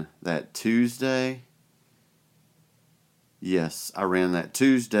ran that Tuesday. Yes, I ran that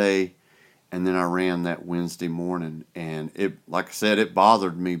Tuesday, and then I ran that Wednesday morning. And it, like I said, it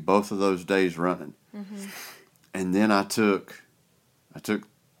bothered me both of those days running. Mm-hmm. And then I took,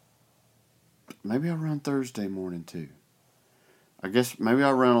 maybe I ran Thursday morning too. I guess maybe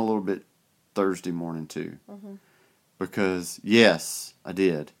I ran a little bit Thursday morning too. Mm-hmm. Because, yes, I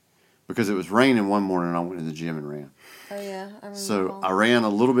did. Because it was raining one morning and I went to the gym and ran. Oh, yeah. I remember. So I ran a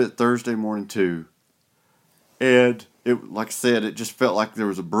little bit Thursday morning too. And it, like I said, it just felt like there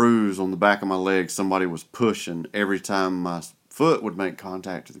was a bruise on the back of my leg. Somebody was pushing every time my foot would make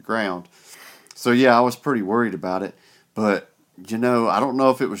contact to the ground. So, yeah, I was pretty worried about it. But, you know, I don't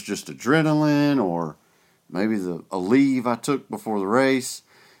know if it was just adrenaline or maybe a leave I took before the race.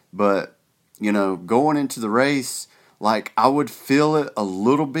 But, you know, going into the race, like, I would feel it a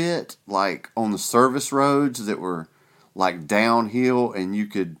little bit, like, on the service roads that were, like, downhill and you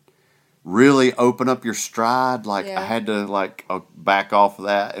could really open up your stride. Like, yeah. I had to, like, back off of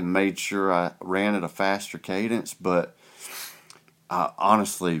that and made sure I ran at a faster cadence. But,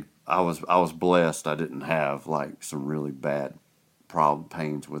 honestly, I was blessed I didn't have, like, some really bad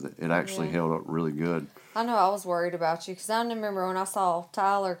pains with it. It actually held up really good. I know I was worried about you because I remember when I saw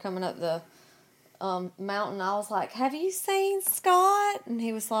Tyler coming up the mountain, I was like, have you seen Scott? And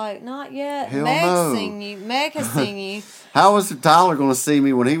he was like, not yet. Hell no. Meg has seen you. How was Tyler going to see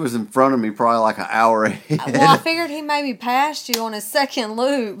me when he was in front of me probably like an hour ahead? Well, I figured he maybe passed you on his second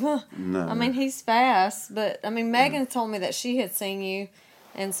loop. No. I mean, he's fast, but, I mean, Megan told me that she had seen you.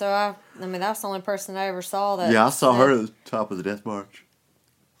 And so, I mean, that's the only person I ever saw that. Yeah, I saw her at the top of the death march.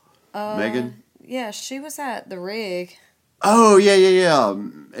 Megan? Yeah, she was at the rig. Oh, yeah.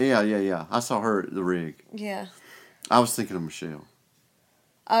 Yeah. I saw her at the rig. Yeah. I was thinking of Michelle.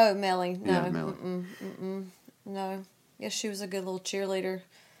 Oh, Melly. No. Yeah, Melly. No. Yes, she was a good little cheerleader.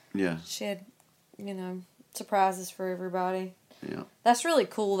 Yeah. She had, surprises for everybody. Yeah. That's really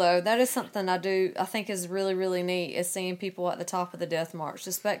cool, though. That is something I think is really, really neat, is seeing people at the top of the death march,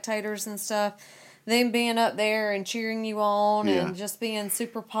 the spectators and stuff, them being up there and cheering you on and just being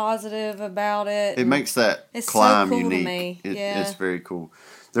super positive about it. It makes that it's climb so cool unique. To me. It's very cool.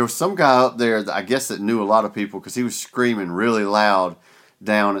 There was some guy up there that I guess that knew a lot of people because he was screaming really loud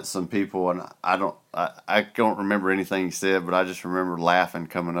down at some people, and I don't remember anything he said, but I just remember laughing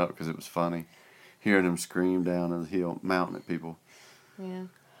coming up because it was funny, hearing him scream down the hill, mountain at people. Yeah.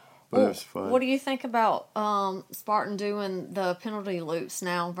 But it was fun. What do you think about Spartan doing the penalty loops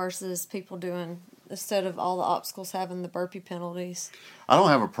now versus people doing, instead of all the obstacles having the burpee penalties? I don't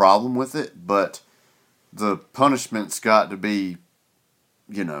have a problem with it, but the punishment's got to be,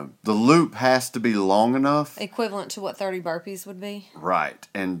 the loop has to be long enough. Equivalent to what 30 burpees would be? Right.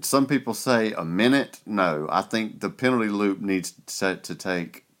 And some people say a minute. No, I think the penalty loop needs to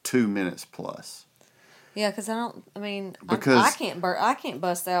take 2 minutes plus. Yeah, because I can't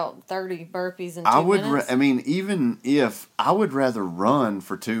bust out 30 burpees in 2 minutes. Even if I would rather run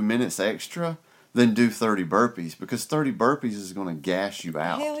for 2 minutes extra than do 30 burpees, because 30 burpees is going to gas you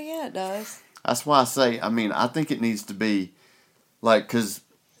out. Hell yeah, it does. That's why I say, I think it needs to be, I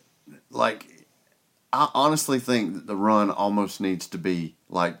honestly think that the run almost needs to be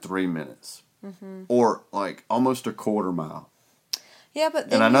 3 minutes. Mm-hmm. Or almost a quarter mile. Yeah,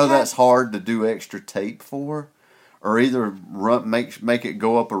 but and I know that's hard to do extra tape for, or either make it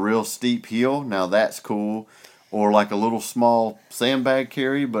go up a real steep hill. Now that's cool, or a little small sandbag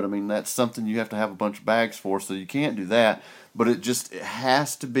carry. But that's something you have to have a bunch of bags for, so you can't do that. But it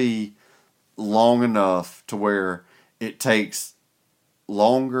has to be long enough to where it takes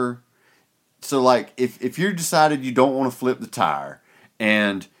longer. So if you decided you don't want to flip the tire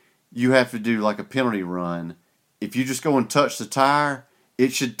and you have to do a penalty run. If you just go and touch the tire,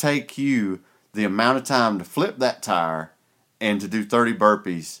 it should take you the amount of time to flip that tire and to do 30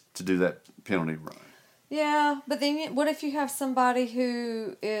 burpees to do that penalty run. Yeah, but then what if you have somebody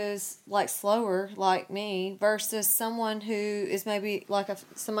who is slower, like me, versus someone who is maybe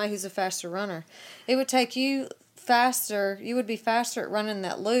somebody who's a faster runner? It would take you faster. You would be faster at running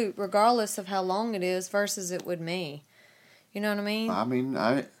that loop, regardless of how long it is, versus it would me. You know what I mean?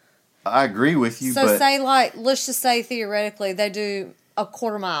 I agree with you. So but say let's just say theoretically they do a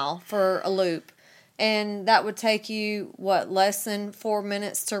quarter mile for a loop, and that would take you less than 4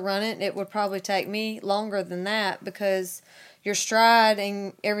 minutes to run it. It would probably take me longer than that because your stride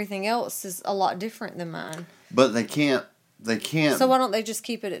and everything else is a lot different than mine. But they can't. So why don't they just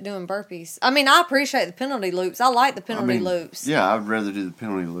keep it at doing burpees? I appreciate the penalty loops. I like the penalty loops. Yeah, I'd rather do the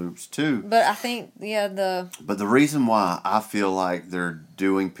penalty loops too. But I think, But the reason why I feel like they're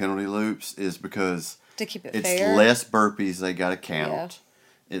doing penalty loops is because to keep it it's fair. less burpees they got to count.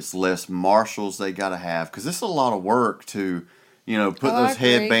 Yeah. It's less marshals they got to have, because it's a lot of work to, put those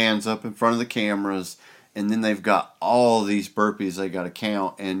headbands up in front of the cameras, and then they've got all these burpees they got to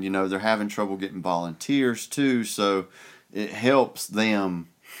count, and they're having trouble getting volunteers too, so it helps them,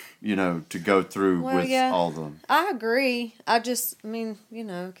 to go through all of them. I agree. I guess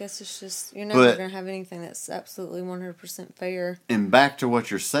it's just, you're never going to have anything that's absolutely 100% fair. And back to what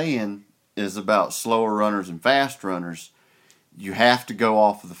you're saying is about slower runners and fast runners. You have to go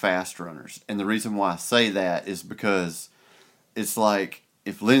off of the fast runners. And the reason why I say that is because it's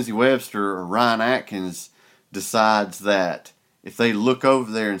if Lindsey Webster or Ryan Atkins decides that if they look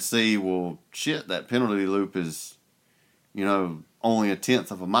over there and see, well, shit, that penalty loop is, only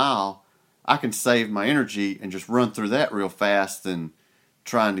 1/10 of a mile, I can save my energy and just run through that real fast than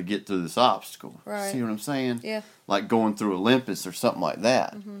trying to get through this obstacle. Right. See what I'm saying? Yeah. Like going through Olympus or something like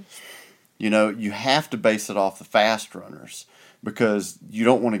that. Mm-hmm. You have to base it off the fast runners because you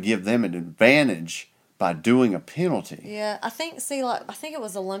don't want to give them an advantage by doing a penalty. Yeah, I think it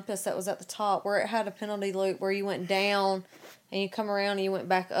was Olympus that was at the top where it had a penalty loop where you went down and you come around and you went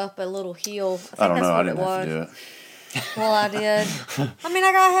back up a little hill. I don't know. I didn't have to do it. Well, I did.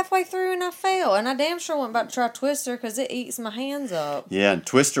 I got halfway through and I fell. And I damn sure wasn't about to try Twister because it eats my hands up. Yeah, and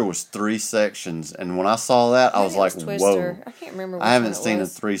Twister was 3 sections. And when I saw that, I was like, whoa. I can't remember which I haven't seen a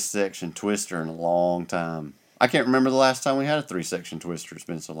 3-section Twister in a long time. I can't remember the last time we had a 3-section Twister. It's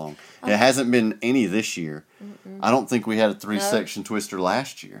been so long. It hasn't been any this year. Mm-mm. I don't think we had a 3-section Twister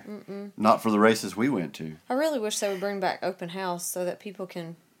last year. Mm-mm. Not for the races we went to. I really wish they would bring back open house so that people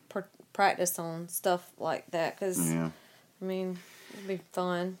can practice on stuff like that. Because, it'd be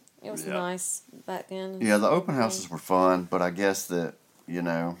fun. It was nice back then. Yeah, the open houses were fun, but I guess that,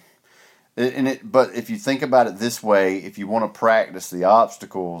 But if you think about it this way, if you want to practice the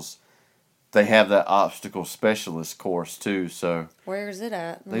obstacles, they have that obstacle specialist course too. So Where is it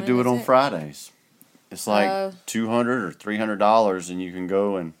at? they do it on Fridays. It's like $200 or $300, and you can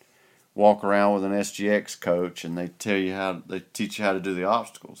go and walk around with an SGX coach, and they teach you how to do the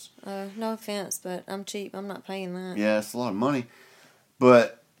obstacles. No offense, but I'm cheap. I'm not paying that. Yeah, it's a lot of money,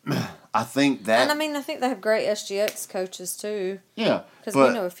 but I think that. And I think they have great SGX coaches too. Yeah, because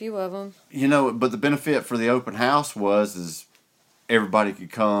we know a few of them. But the benefit for the open house is everybody could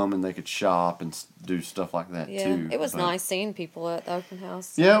come and they could shop and do stuff like that too. It was nice seeing people at the open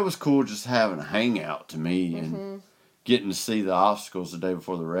house. Yeah, it was cool just having a hangout to me and getting to see the obstacles the day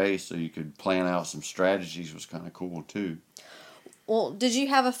before the race, so you could plan out some strategies was kind of cool too. Well, did you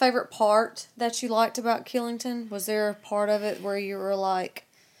have a favorite part that you liked about Killington? Was there a part of it where you were like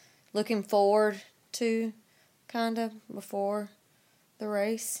looking forward to, kind of before the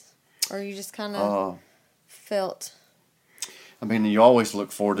race, or you just kind of felt? I mean, you always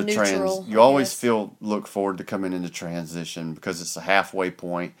look forward to neutral, look forward to coming into transition because it's a halfway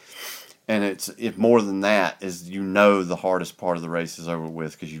point, and if more than that is the hardest part of the race is over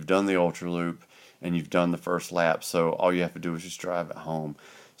with because you've done the ultra loop and you've done the first lap, so all you have to do is just drive it home.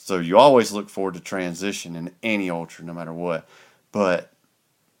 So you always look forward to transition in any ultra, no matter what. But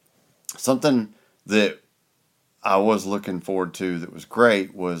something that I was looking forward to that was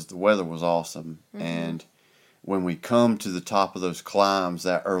great was the weather was awesome, and when we come to the top of those climbs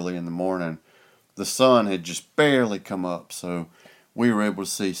that early in the morning, the sun had just barely come up, so we were able to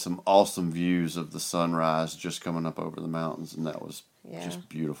see some awesome views of the sunrise just coming up over the mountains, and that was just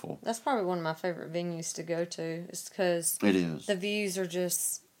beautiful. That's probably one of my favorite venues to go to, is because it is. The views are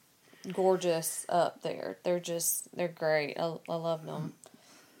just gorgeous up there. They're great. I love them.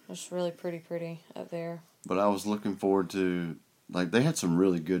 It's really pretty up there. But I was looking forward to, they had some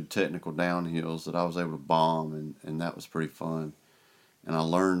really good technical downhills that I was able to bomb, and that was pretty fun. And I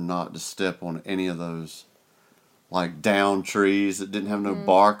learned not to step on any of those, down trees that didn't have no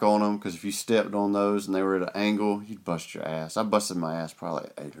bark on them, because if you stepped on those and they were at an angle, you'd bust your ass. I busted my ass probably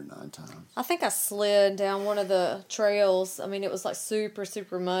 8 or 9 times. I think I slid down one of the trails. I mean, it was super,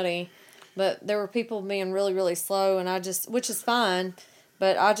 super muddy, but there were people being really, really slow, and which is fine,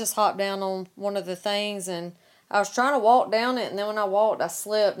 but I just hopped down on one of the things, and I was trying to walk down it, and then when I walked, I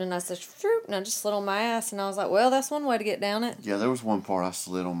slipped, and I said, "Shoop," and I just slid on my ass, and I was like, well, that's one way to get down it. Yeah, there was one part I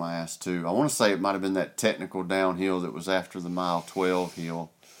slid on my ass, too. I want to say it might have been that technical downhill that was after the mile 12 hill.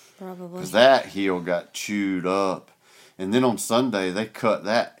 Probably. Because that hill got chewed up. And then on Sunday, they cut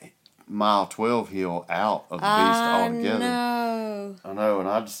that mile 12 hill out of the beast altogether. I know, and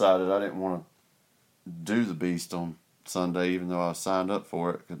I decided I didn't want to do the beast on Sunday, even though I was signed up for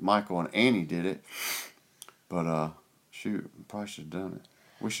it, because Michael and Annie did it. But, shoot, we probably should have done it.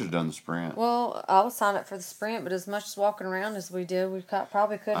 We should have done the sprint. Well, I was signed up for the sprint, but as much as walking around as we did, we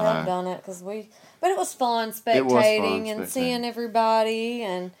probably could have done it, but it was fun spectating and seeing everybody.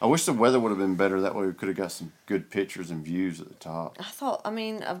 And I wish the weather would have been better. That way we could have got some good pictures and views at the top.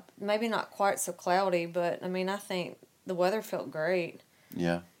 Maybe not quite so cloudy, but, I think the weather felt great.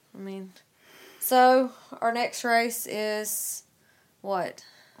 Yeah. So our next race is what?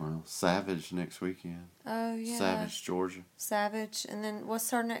 Well, Savage next weekend. Oh, yeah. Savage, Georgia. Savage. And then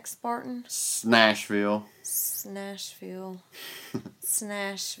what's our next Spartan? Nashville. Snashville.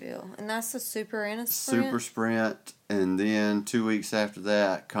 And that's the super and a sprint? Super sprint. And then 2 weeks after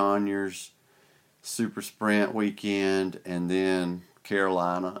that, Conyers super sprint weekend. And then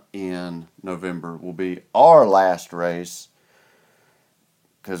Carolina in November will be our last race,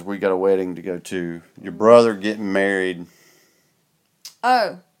 because we got a wedding to go to. Your brother getting married.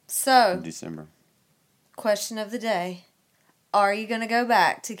 Oh, so. In December. Question of the day. Are you going to go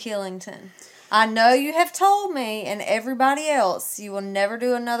back to Killington? I know you have told me and everybody else you will never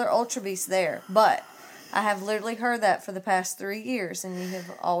do another Ultra Beast there, but I have literally heard that for the past 3 years, and you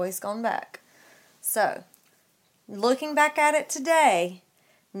have always gone back. So, looking back at it today,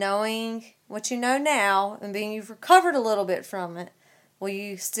 knowing what you know now, and being you've recovered a little bit from it, will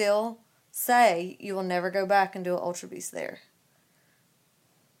you still say you will never go back and do an Ultra Beast there?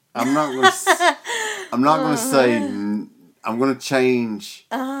 I'm not going to say. I'm going to change.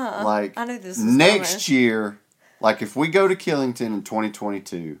 I knew this was next year. If we go to Killington in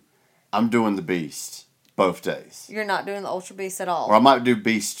 2022, I'm doing the Beast both days. You're not doing the Ultra Beast at all. Or I might do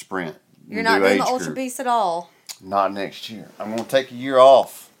Beast Sprint. You're not doing the Ultra Beast at all. Not next year. I'm going to take a year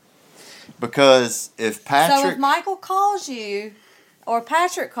off, because if Patrick. So if Michael calls you, or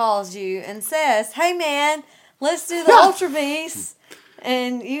Patrick calls you and says, "Hey man, let's do the Ultra Beast."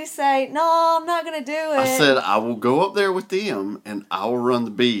 And you say, "No, I'm not going to do it." I said, I will go up there with them and I will run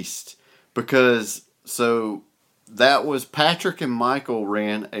the Beast. because so that was Patrick and Michael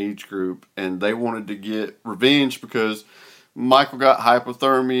ran age group, and they wanted to get revenge because Michael got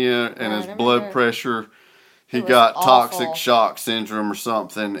hypothermia and his blood pressure. He got toxic shock syndrome or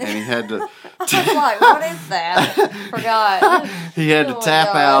something, and he had to. I was like, what is that? Forgot. He had to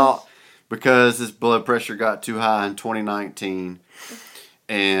tap out because his blood pressure got too high in 2019,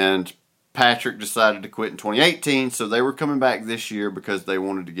 and Patrick decided to quit in 2018. So they were coming back this year because they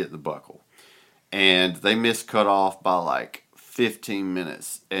wanted to get the buckle, and they missed cutoff by like 15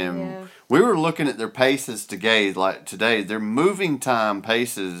 minutes. And we were looking at their paces today. Like today, their moving time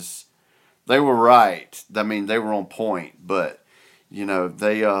paces. They were right. I mean, they were on point, but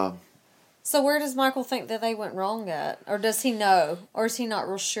they. So where does Michael think that they went wrong at, or does he know, or is he not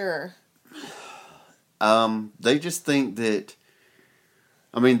real sure? They just think that.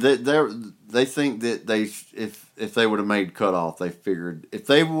 I mean, they think that if they would have made cutoff, they figured if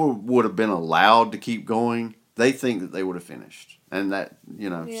they would have been allowed to keep going, they think that they would have finished, and that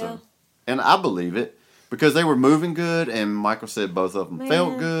so, and I believe it because they were moving good, and Michael said both of them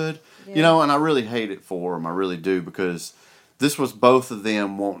felt good. Yeah. And I really hate it for them. I really do, because this was both of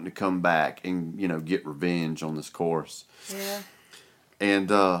them wanting to come back and, get revenge on this course. Yeah. And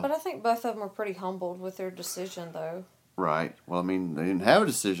but I think both of them were pretty humbled with their decision, though. Right. Well, I mean, they didn't have a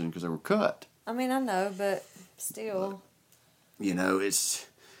decision because they were cut. I mean, I know, but still. It's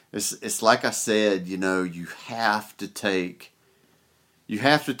like I said, you have to take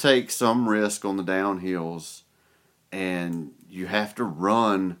some risk on the downhills, and you have to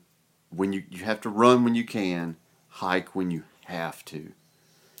run when you can, hike when you have to.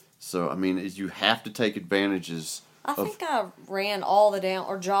 So, I mean, you have to take advantages. I think I ran all the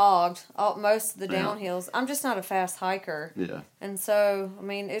jogged most of the downhills. I'm just not a fast hiker. Yeah. And so, I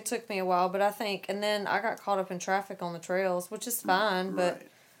mean, it took me a while, but and then I got caught up in traffic on the trails, which is fine, but,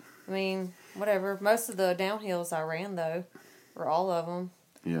 I mean, whatever. Most of the downhills I ran, though, or all of them.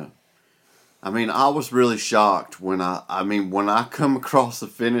 Yeah. I mean, I was really shocked when I come across the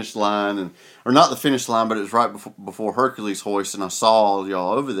finish line, or not the finish line, but it was right before Hercules Hoist, and I saw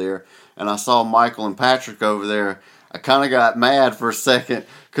y'all over there, and I saw Michael and Patrick over there. I kind of got mad for a second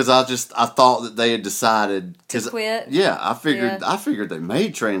because I thought that they had decided to quit. Yeah, I figured they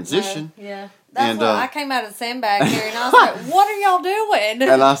made transition. Yeah, that's why I came out of the sandbag here, and I was like, "What are y'all doing?"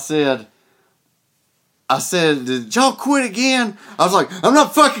 And I said, did y'all quit again? I was like, I'm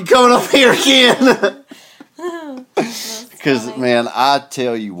not fucking coming up here again. Because, man, I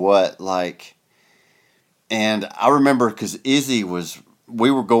tell you what, and I remember because me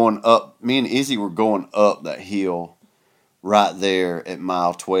and Izzy were going up that hill right there at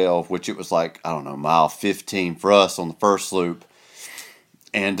mile 12, which it was like, I don't know, mile 15 for us on the first loop.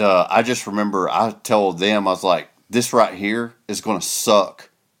 And I just remember I told them, I was like, this right here is going to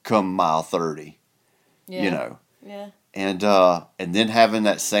suck come mile 30. Yeah. Yeah. And then having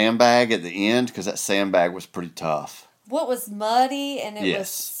that sandbag at the end, because that sandbag was pretty tough. What was muddy, and it was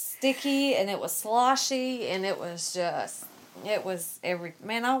sticky, and it was sloshy, and it was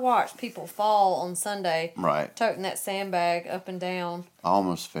man, I watched people fall on Sunday. Right. Toting that sandbag up and down. I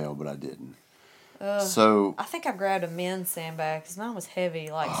almost fell, but I didn't. So I think I grabbed a men's sandbag because mine was heavy,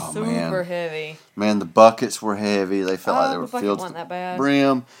 super heavy. Man, the buckets were heavy. They felt like they were filled to the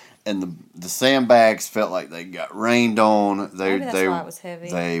brim. And the sandbags felt like they got rained on. Maybe that's why it was heavy.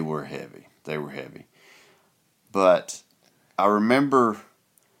 They were heavy. But I remember,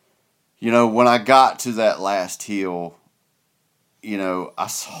 when I got to that last hill, I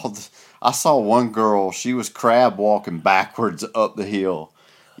saw one girl. She was crab walking backwards up the hill,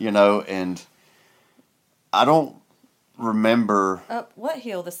 and I don't remember. Up what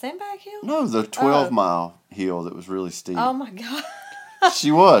hill? The sandbag hill? No, the 12-mile hill that was really steep. Oh my God.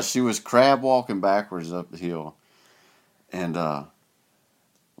 She was crab walking backwards up the hill. And I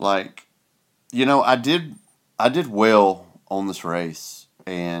did well on this race,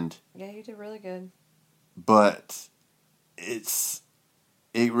 and yeah, you did really good. But it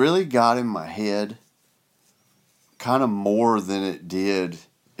really got in my head kind of more than it did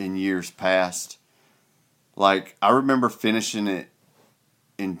in years past. Like, I remember finishing it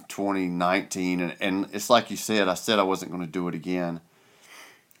in 2019, and it's like you said, I said I wasn't going to do it again.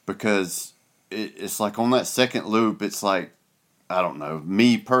 Because it's like on that second loop, it's like, I don't know,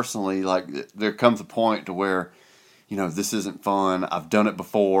 me personally, like there comes a point to where, this isn't fun. I've done it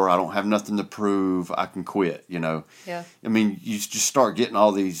before. I don't have nothing to prove. I can quit, Yeah. I mean, you just start getting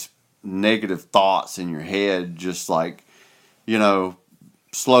all these negative thoughts in your head, just like,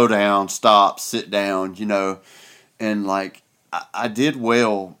 slow down, stop, sit down, and like I did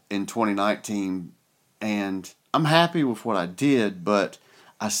well in 2019, and I'm happy with what I did, but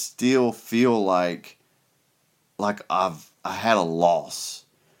I still feel like I had a loss,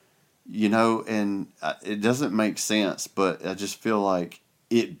 you know, and it doesn't make sense, but I just feel like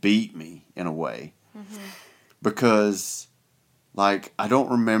it beat me in a way. Mm-hmm. Because, like, I don't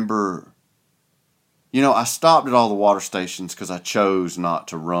remember, you know, I stopped at all the water stations because I chose not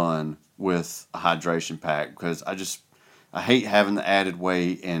to run with a hydration pack because I hate having the added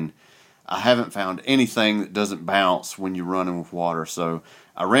weight, and I haven't found anything that doesn't bounce when you're running with water. So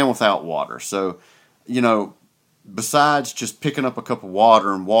I ran without water. So, you know, besides just picking up a cup of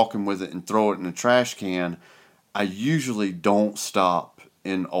water and walking with it and throw it in a trash can, I usually don't stop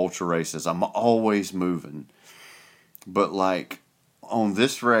in ultra races. I'm always moving. But, like, on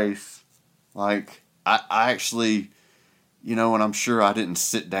this race, like, I actually, you know, and I'm sure I didn't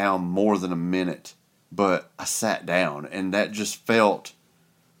sit down more than a minute, but I sat down, and that just felt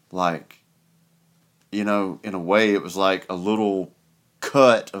like, you know, in a way it was like a little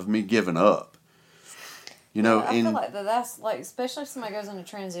cut of me giving up. You know, I feel like that's like, especially if somebody goes into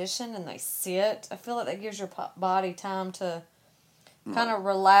transition and they sit, I feel like that gives your body time to kind of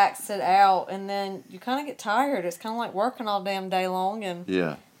relax it out, and then you kind of get tired. It's kind of like working all damn day long, and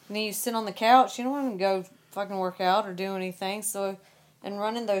yeah. And then you sit on the couch. You don't want to go fucking work out or do anything. So, and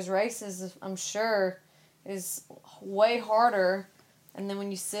running those races, I'm sure, is way harder. And then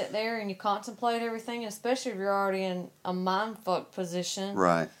when you sit there and you contemplate everything, especially if you're already in a mindfuck position.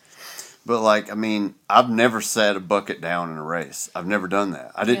 Right. But, like, I mean, I've never set a bucket down in a race. I've never done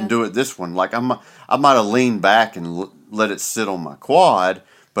that. I didn't do it this one. Like, I might have leaned back and let it sit on my quad,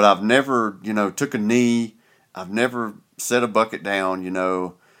 but I've never, you know, took a knee. I've never set a bucket down, you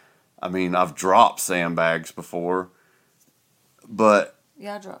know. I mean, I've dropped sandbags before, but...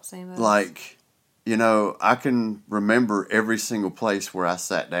 Yeah, I dropped sandbags. Like, you know, I can remember every single place where I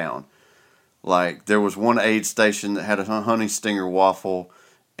sat down. Like, there was one aid station that had a honey stinger waffle,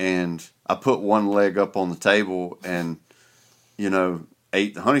 and I put one leg up on the table and, you know,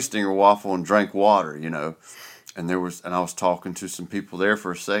 ate the honey stinger waffle and drank water, you know. And I was talking to some people there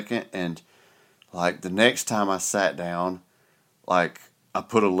for a second, and, like, the next time I sat down, like, I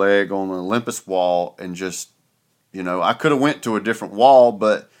put a leg on the Olympus wall and just, you know, I could have went to a different wall,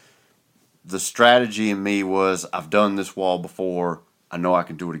 but the strategy in me was, I've done this wall before. I know I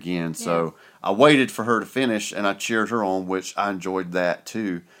can do it again. Yeah. So I waited for her to finish, and I cheered her on, which I enjoyed that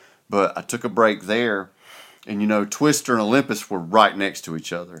too. But I took a break there, and, you know, Twister and Olympus were right next to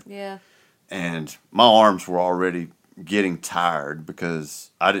each other. Yeah. And my arms were already getting tired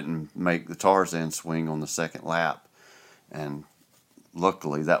because I didn't make the Tarzan swing on the second lap. And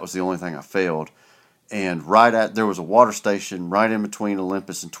luckily, that was the only thing I failed. And there was a water station right in between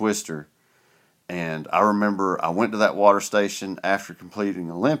Olympus and Twister. And I remember I went to that water station after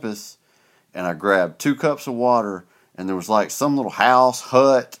completing Olympus, and I grabbed 2 cups of water, and there was like some little house,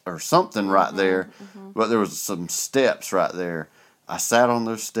 hut, or something right there. Mm-hmm. But there was some steps right there. I sat on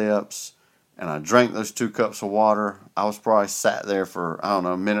those steps, and I drank those 2 cups of water. I was probably sat there for, I don't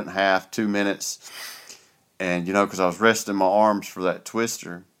know, a minute and a half, 2 minutes. And, you know, because I was resting my arms for that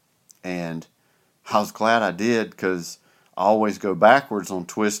Twister. And I was glad I did, because I always go backwards on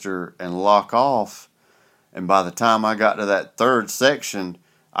Twister and lock off. And by the time I got to that third section,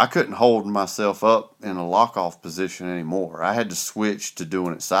 I couldn't hold myself up in a lock-off position anymore. I had to switch to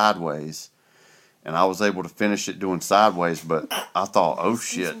doing it sideways. And I was able to finish it doing sideways, but I thought, oh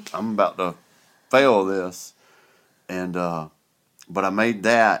shit, I'm about to fail this. And, but I made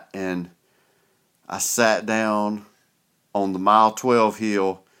that, and I sat down on the mile 12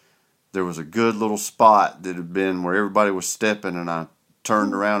 hill. There was a good little spot that had been where everybody was stepping, and I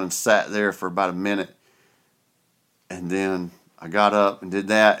turned around and sat there for about a minute. And then I got up and did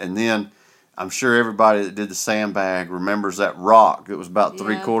that. And then I'm sure everybody that did the sandbag remembers that rock that was about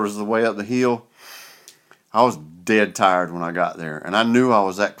 3/4 of the way up the hill. I was dead tired when I got there, and I knew I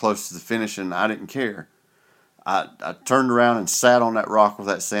was that close to the finish, and I didn't care. I turned around and sat on that rock with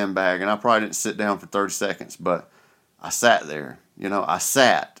that sandbag, and I probably didn't sit down for 30 seconds, but I sat there. You know, I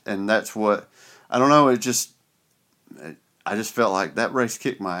sat, and that's what, I don't know, I just felt like that race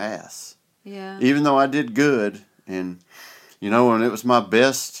kicked my ass. Yeah. Even though I did good, and, you know, when it was my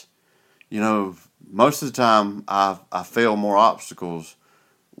best, you know, most of the time I fail more obstacles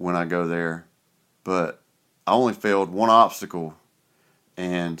when I go there, but I only failed one obstacle,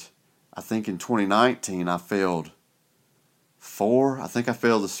 and I think in 2019 I failed 4. I think I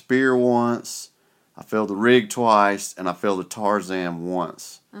failed the spear once, I failed the rig twice, and I failed the Tarzan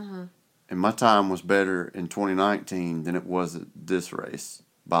once. Uh-huh. And my time was better in 2019 than it was at this race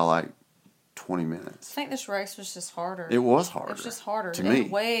by like 20 minutes. I think this race was just harder. It was harder. It was just harder. To me.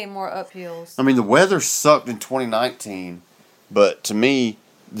 Way more uphills. I mean, the weather sucked in 2019, but to me,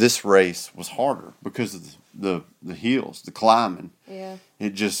 this race was harder because of the hills, the climbing. Yeah.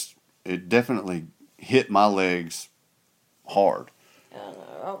 It definitely hit my legs hard. I know.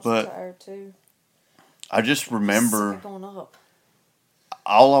 I was But tired too. I just remember Sick going up.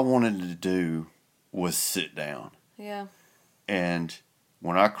 all I wanted to do was sit down. Yeah. And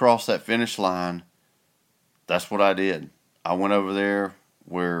when I crossed that finish line, that's what I did. I went over there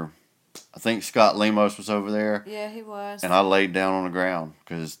where I think Scott Lemos was over there. Yeah, he was. And I laid down on the ground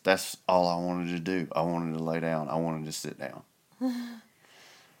because that's all I wanted to do. I wanted to lay down. I wanted to sit down.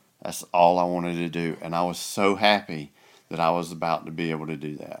 That's all I wanted to do. And I was so happy that I was about to be able to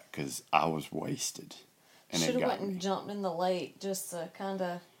do that because I was wasted. And Should it have got went and me. jumped in the lake just to kind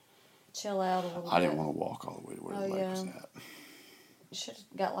of chill out a little bit. I didn't want to walk all the way to where the lake was at. You should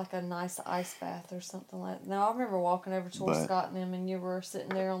have got like a nice ice bath or something like that. No, I remember walking over towards Scott and them, and you were sitting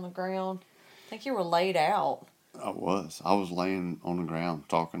there on the ground. I think you were laid out. I was. I was laying on the ground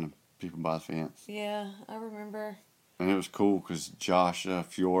talking to people by the fence. Yeah, I remember. And it was cool because Josh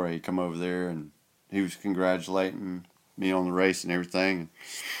Fiore come over there and he was congratulating me on the race and everything.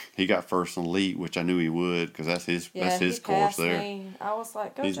 He got first in elite, which I knew he would because that's his course there. Me. I was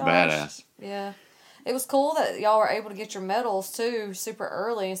like, go He's Josh. badass. Yeah. It was cool that y'all were able to get your medals too super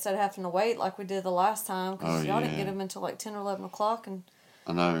early instead of having to wait like we did the last time because y'all didn't get them until like 10 or 11 o'clock in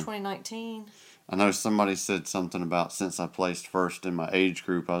 2019. I know somebody said something about since I placed first in my age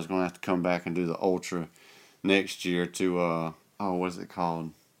group, I was going to have to come back and do the ultra next year to, what is it called?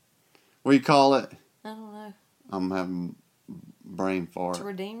 What do you call it? I don't know. I'm having brain fart. To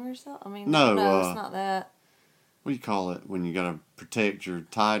redeem yourself? I mean, no, it's not that. What do you call it when you got to protect your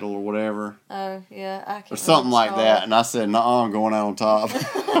title or whatever? Oh, yeah. I can't Or something like called. that. And I said, "Nuh-uh, I'm going out on top.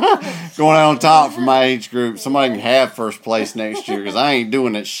 Going out on top for my age group. Somebody can have first place next year because I ain't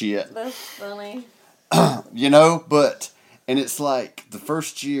doing that shit." That's funny. But, and it's like the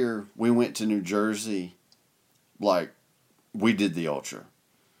first year we went to New Jersey, like, we did the ultra.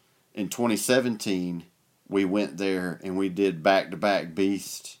 In 2017, we went there and we did back-to-back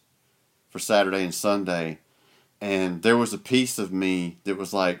beast for Saturday and Sunday. And there was a piece of me that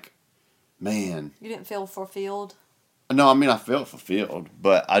was like, man. You didn't feel fulfilled? No, I mean, I felt fulfilled.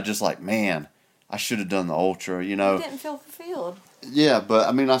 But I just like, man, I should have done the ultra, You didn't feel fulfilled. Yeah, but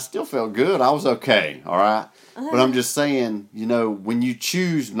I mean, I still felt good. I was okay, all right? But I'm just saying, when you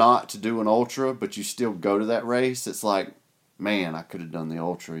choose not to do an ultra, but you still go to that race, it's like, man, I could have done the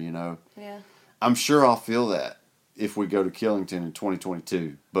ultra, Yeah. I'm sure I'll feel that if we go to Killington in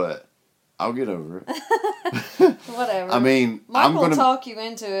 2022, but I'll get over it. Whatever. I mean, Michael will talk you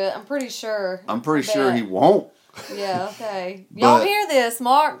into it. I'm pretty sure. I'm pretty sure he won't. Yeah, okay. Y'all hear this.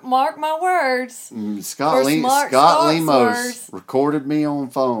 Mark my words. Scott Lemos recorded me on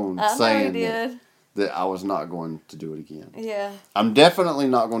phone saying that I was not going to do it again. Yeah. I'm definitely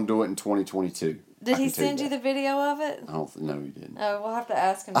not going to do it in 2022. Did he send you the video of it? I don't know he didn't. Oh, we'll have to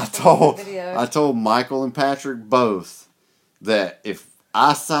ask him. I told Michael and Patrick both that if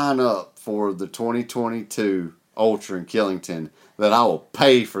I sign up for the 2022 Ultra in Killington, that I will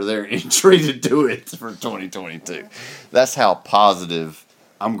pay for their entry to do it for 2022. That's how positive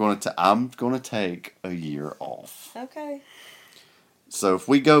I'm going to take a year off. Okay. So if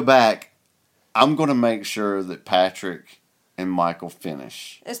we go back, I'm going to make sure that Patrick and Michael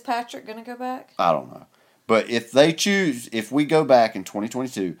finish. Is Patrick going to go back? I don't know. But if we go back in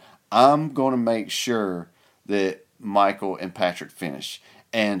 2022, I'm going to make sure that Michael and Patrick finish.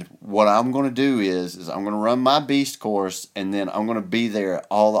 And what I'm going to do is I'm going to run my beast course, and then I'm going to be there at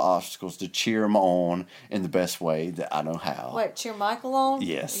all the obstacles to cheer them on in the best way that I know how. Wait, cheer Michael on?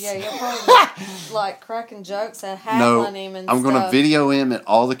 Yes. Yeah, you'll probably be, like cracking jokes and hackling him and I'm going to video him at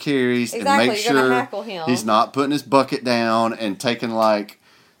all the carries and make sure hackle him. He's not putting his bucket down and taking like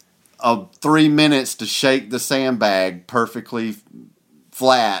 3 minutes to shake the sandbag perfectly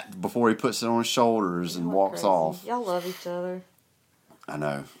flat before he puts it on his shoulders and walks off. Y'all love each other. I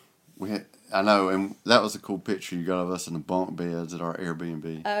know. I know, and that was a cool picture you got of us in the bunk beds at our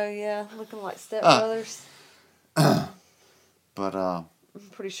Airbnb. Oh, yeah, looking like stepbrothers. But, I'm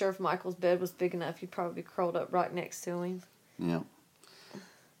pretty sure if Michael's bed was big enough, you'd probably be curled up right next to him. Yeah.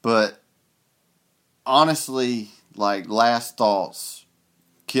 But, honestly, like, last thoughts,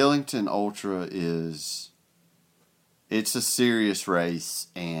 Killington Ultra it's a serious race,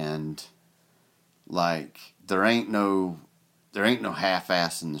 and, like, there ain't no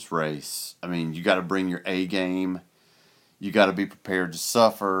half-ass in this race. I mean, you got to bring your A game. You got to be prepared to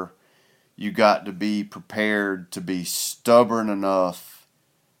suffer. You got to be prepared to be stubborn enough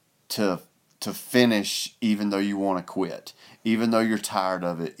to finish, even though you want to quit, even though you're tired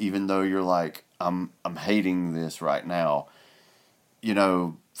of it, even though you're like, I'm hating this right now.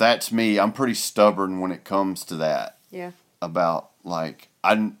 that's me. I'm pretty stubborn when it comes to that. Yeah. About, like,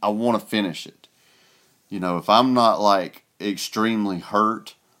 I want to finish it. You know, if I'm not, like, extremely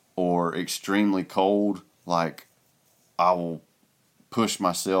hurt or extremely cold, like, I will push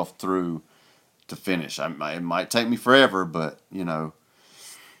myself through to finish. It might take me forever, but, you know.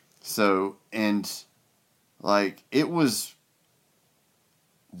 So, and, like, it was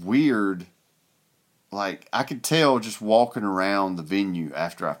weird. Like, I could tell just walking around the venue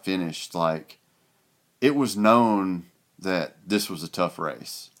after I finished, like, it was known that this was a tough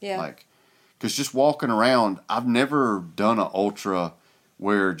race. Yeah. Like, because just walking around, I've never done an ultra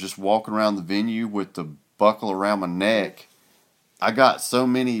where just walking around the venue with the buckle around my neck, I got so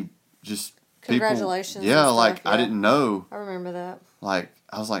many just Congratulations. People, yeah, and like, stuff, yeah. I didn't know. I remember that. Like,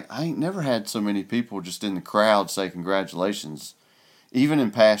 I was like, I ain't never had so many people just in the crowd say congratulations, even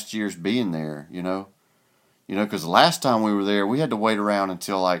in past years being there, you know. You know, because the last time we were there, we had to wait around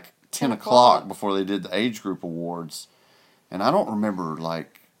until, like, 10 o'clock before they did the age group awards. And I don't remember,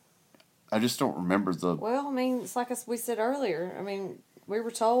 like, I just don't remember the... Well, I mean, it's like we said earlier. I mean, we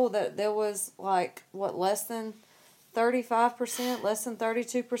were told that there was, like, what, less than 35%, less than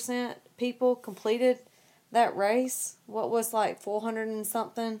 32% people completed that race. What was, like, 400 and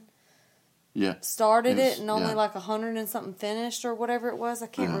something started it, and only, like, 100 and something finished or whatever it was. I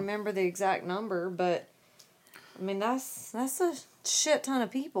can't remember the exact number, but, I mean, that's a shit ton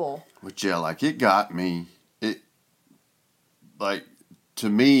of people. But, yeah, like, it got me. Like, to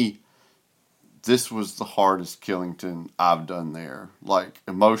me, this was the hardest Killington I've done there. Like,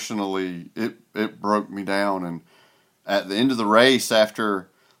 emotionally, it broke me down. And at the end of the race, after,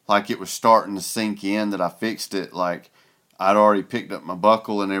 like, it was starting to sink in that I fixed it, like, I'd already picked up my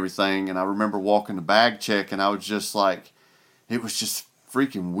buckle and everything. And I remember walking the bag check, and I was just like, it was just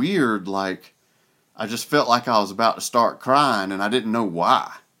freaking weird. Like, I just felt like I was about to start crying, and I didn't know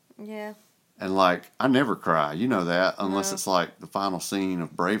why. Yeah. And, like, I never cry. You know that. Unless it's, like, the final scene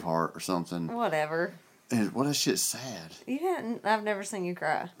of Braveheart or something. Whatever. And, well, that shit's sad. I've never seen you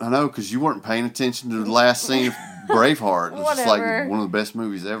cry. I know, because you weren't paying attention to the last scene of Braveheart. It was just, like, one of the best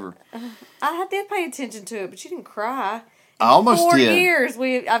movies ever. I did pay attention to it, but you didn't cry. I almost did. 4 years,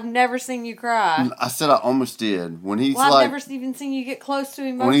 I've never seen you cry. I said I almost did. When he's I've like... never even seen you get close to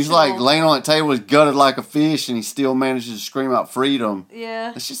emotional. When he's, like, laying on that table, he's gutted like a fish, and he still manages to scream out freedom.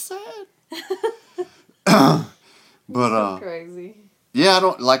 Yeah. It's just sad. But so crazy. Yeah,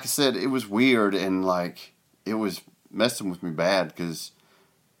 like I said, it was weird, and like it was messing with me bad, because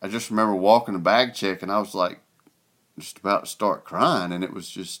I just remember walking the bag check, and I was like just about to start crying, and it was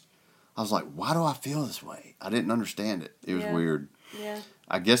just, I was like, why do I feel this way? I didn't understand it. It was weird. Yeah.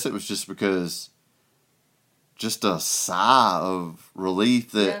 I guess it was just because, just a sigh of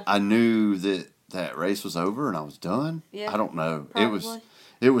relief that I knew that race was over and I was done. Yeah. I don't know. Probably.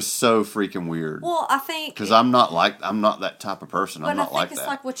 It was so freaking weird. Well, I think... Because I'm not that type of person. I'm not like that. But I think it's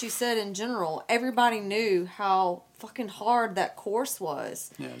like what you said in general. Everybody knew how fucking hard that course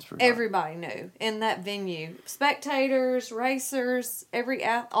was. Yeah, it's pretty Everybody knew in that venue. Spectators, racers,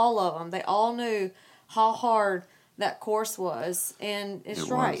 all of them. They all knew how hard that course was. And it's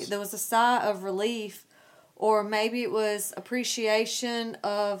right. There was a sigh of relief, or maybe it was appreciation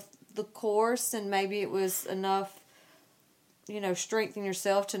of the course, and maybe it was enough, strength in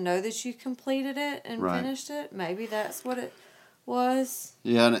yourself to know that you completed it and finished it. Maybe that's what it was.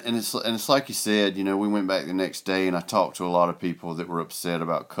 Yeah, and it's like you said, we went back the next day, and I talked to a lot of people that were upset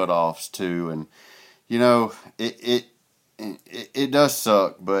about cutoffs too, and it does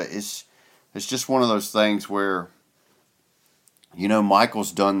suck, but it's just one of those things where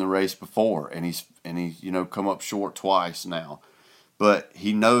Michael's done the race before, and he's come up short twice now, but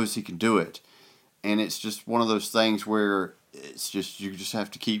he knows he can do it, and it's just one of those things where it's just, you just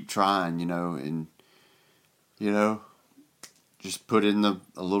have to keep trying, and, just put in a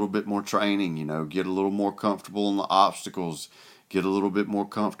little bit more training, get a little more comfortable in the obstacles, get a little bit more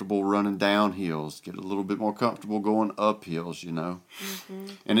comfortable running downhills, get a little bit more comfortable going uphills, Mm-hmm.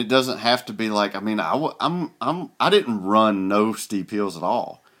 And it doesn't have to be like, I didn't run no steep hills at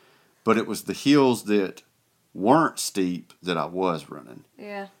all, but it was the hills that weren't steep that I was running.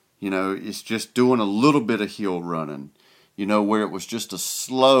 Yeah. It's just doing a little bit of hill running, where it was just a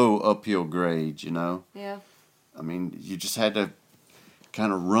slow uphill grade, Yeah. I mean, you just had to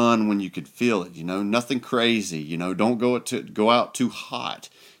kind of run when you could feel it, nothing crazy, don't go out too hot.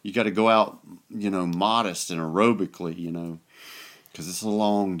 You got to go out, modest and aerobically, because it's a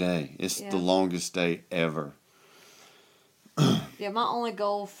long day. It's the longest day ever. Yeah, my only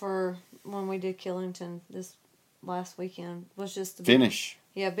goal for when we did Killington this last weekend was just to finish.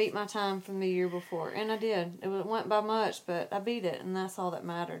 Yeah, beat my time from the year before. And I did. It went by much, but I beat it, and that's all that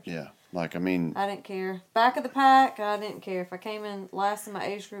mattered. Yeah. Like, I mean... I didn't care. Back of the pack, I didn't care. If I came in last in my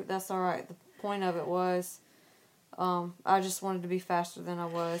age group, that's all right. The point of it was I just wanted to be faster than I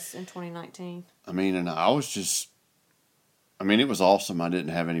was in 2019. I mean, and I was just... I mean, it was awesome. I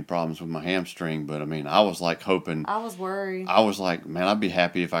didn't have any problems with my hamstring, but, I mean, I was, like, hoping... I was worried. I was like, man, I'd be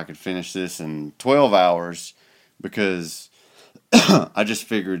happy if I could finish this in 12 hours because... I just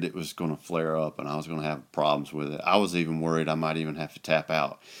figured it was going to flare up and I was going to have problems with it. I was even worried I might even have to tap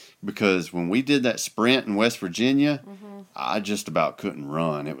out because when we did that sprint in West Virginia, I just about couldn't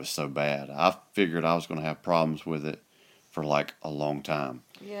run. It was so bad. I figured I was going to have problems with it for like a long time.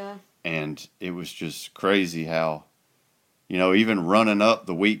 Yeah. And it was just crazy how, even running up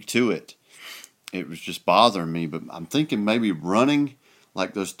the week to it, it was just bothering me. But I'm thinking maybe running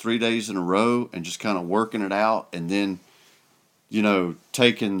like those 3 days in a row and just kind of working it out and then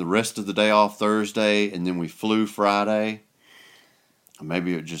taking the rest of the day off Thursday, and then we flew Friday.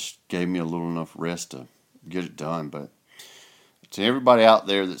 Maybe it just gave me a little enough rest to get it done. But to everybody out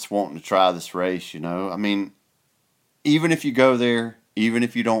there that's wanting to try this race, I mean, even if you go there, even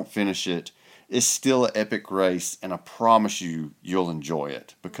if you don't finish it, it's still an epic race, and I promise you, you'll enjoy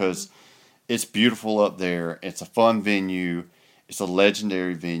it because it's beautiful up there. It's a fun venue. It's a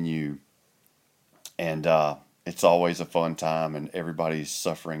legendary venue, and it's always a fun time, and everybody's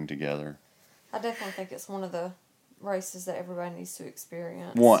suffering together. I definitely think it's one of the races that everybody needs to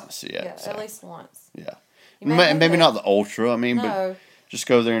experience. Once, yeah. Yeah, exactly. At least once. Yeah. Maybe not the ultra, but just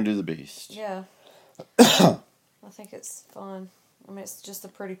go there and do the beast. Yeah. I think it's fun. I mean, it's just a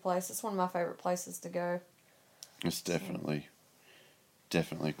pretty place. It's one of my favorite places to go. It's definitely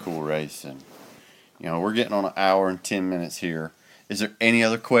a cool race, and, we're getting on an hour and 10 minutes here. Is there any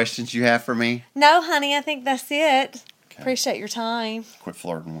other questions you have for me? No, honey, I think that's it. Okay. Appreciate your time. Quit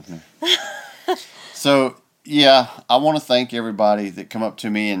flirting with me. So, yeah, I want to thank everybody that come up to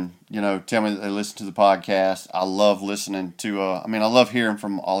me and, tell me that they listen to the podcast. I love listening to, I love hearing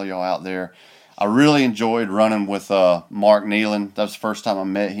from all of y'all out there. I really enjoyed running with Mark Nealon. That was the first time I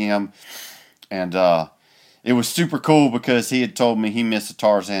met him. And it was super cool because he had told me he missed a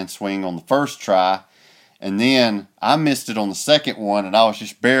Tarzan swing on the first try. And then I missed it on the second one, and I was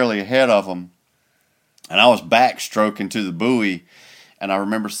just barely ahead of him. And I was backstroking to the buoy, and I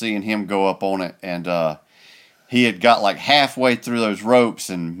remember seeing him go up on it. And he had got like halfway through those ropes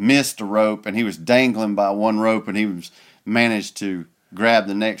and missed a rope, and he was dangling by one rope, and he managed to grab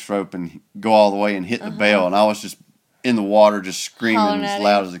the next rope and go all the way and hit the bell. And I was just in the water just screaming as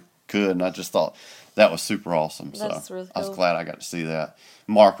loud as I could, and I just thought that was super awesome. That's really cool. I was glad I got to see that.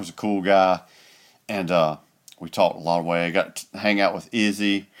 Mark was a cool guy. And we talked a lot of way. I got to hang out with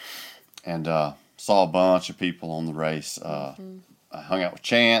Izzy and saw a bunch of people on the race. I hung out with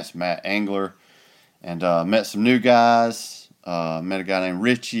Chance, Matt Angler, and met some new guys. Met a guy named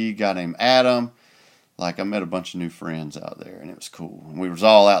Richie, a guy named Adam. I met a bunch of new friends out there, and it was cool. And we was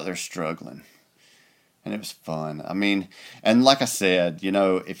all out there struggling, and it was fun. I mean, and like I said,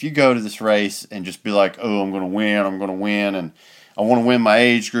 if you go to this race and just be like, oh, I'm going to win, and I want to win my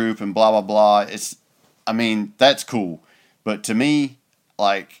age group and blah, blah, blah. That's cool. But to me,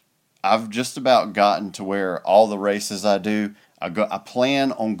 I've just about gotten to where all the races I do, I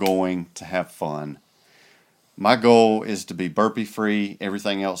plan on going to have fun. My goal is to be burpee free.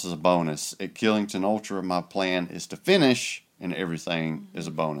 Everything else is a bonus. At Killington Ultra, my plan is to finish, and everything is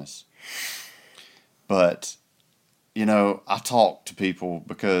a bonus. But, I talk to people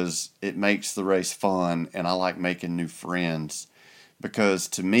because it makes the race fun, and I like making new friends. Because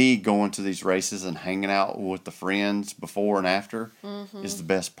to me, going to these races and hanging out with the friends before and after is the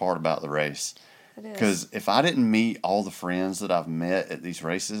best part about the race. Because if I didn't meet all the friends that I've met at these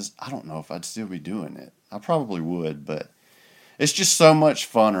races, I don't know if I'd still be doing it. I probably would, but it's just so much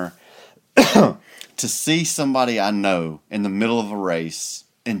funner to see somebody I know in the middle of a race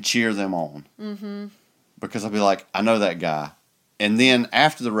and cheer them on. Mm-hmm. Because I'll be like, I know that guy. And then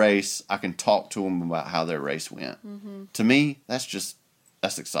after the race, I can talk to them about how their race went. Mm-hmm. To me, that's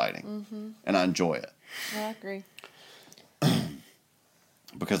exciting. Mm-hmm. And I enjoy it. Yeah, I agree.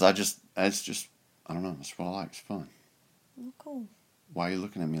 Because I don't know, that's what I like. It's fun. Oh, cool. Why are you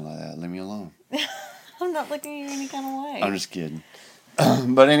looking at me like that? Leave me alone. I'm not looking at you any kind of way. I'm just kidding.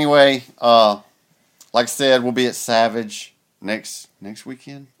 But anyway, like I said, we'll be at Savage next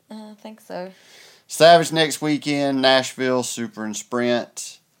weekend. I think so. Savage next weekend, Nashville Super and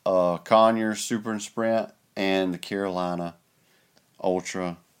Sprint, Conyers Super and Sprint, and the Carolina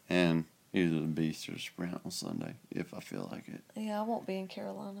Ultra, and either the Beast or the Sprint on Sunday, if I feel like it. Yeah, I won't be in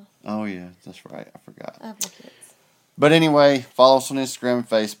Carolina. Oh, yeah, that's right. I forgot. I have my kids. But anyway, follow us on Instagram and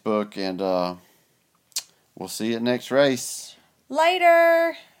Facebook, and we'll see you at next race.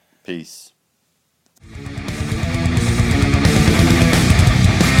 Later. Peace.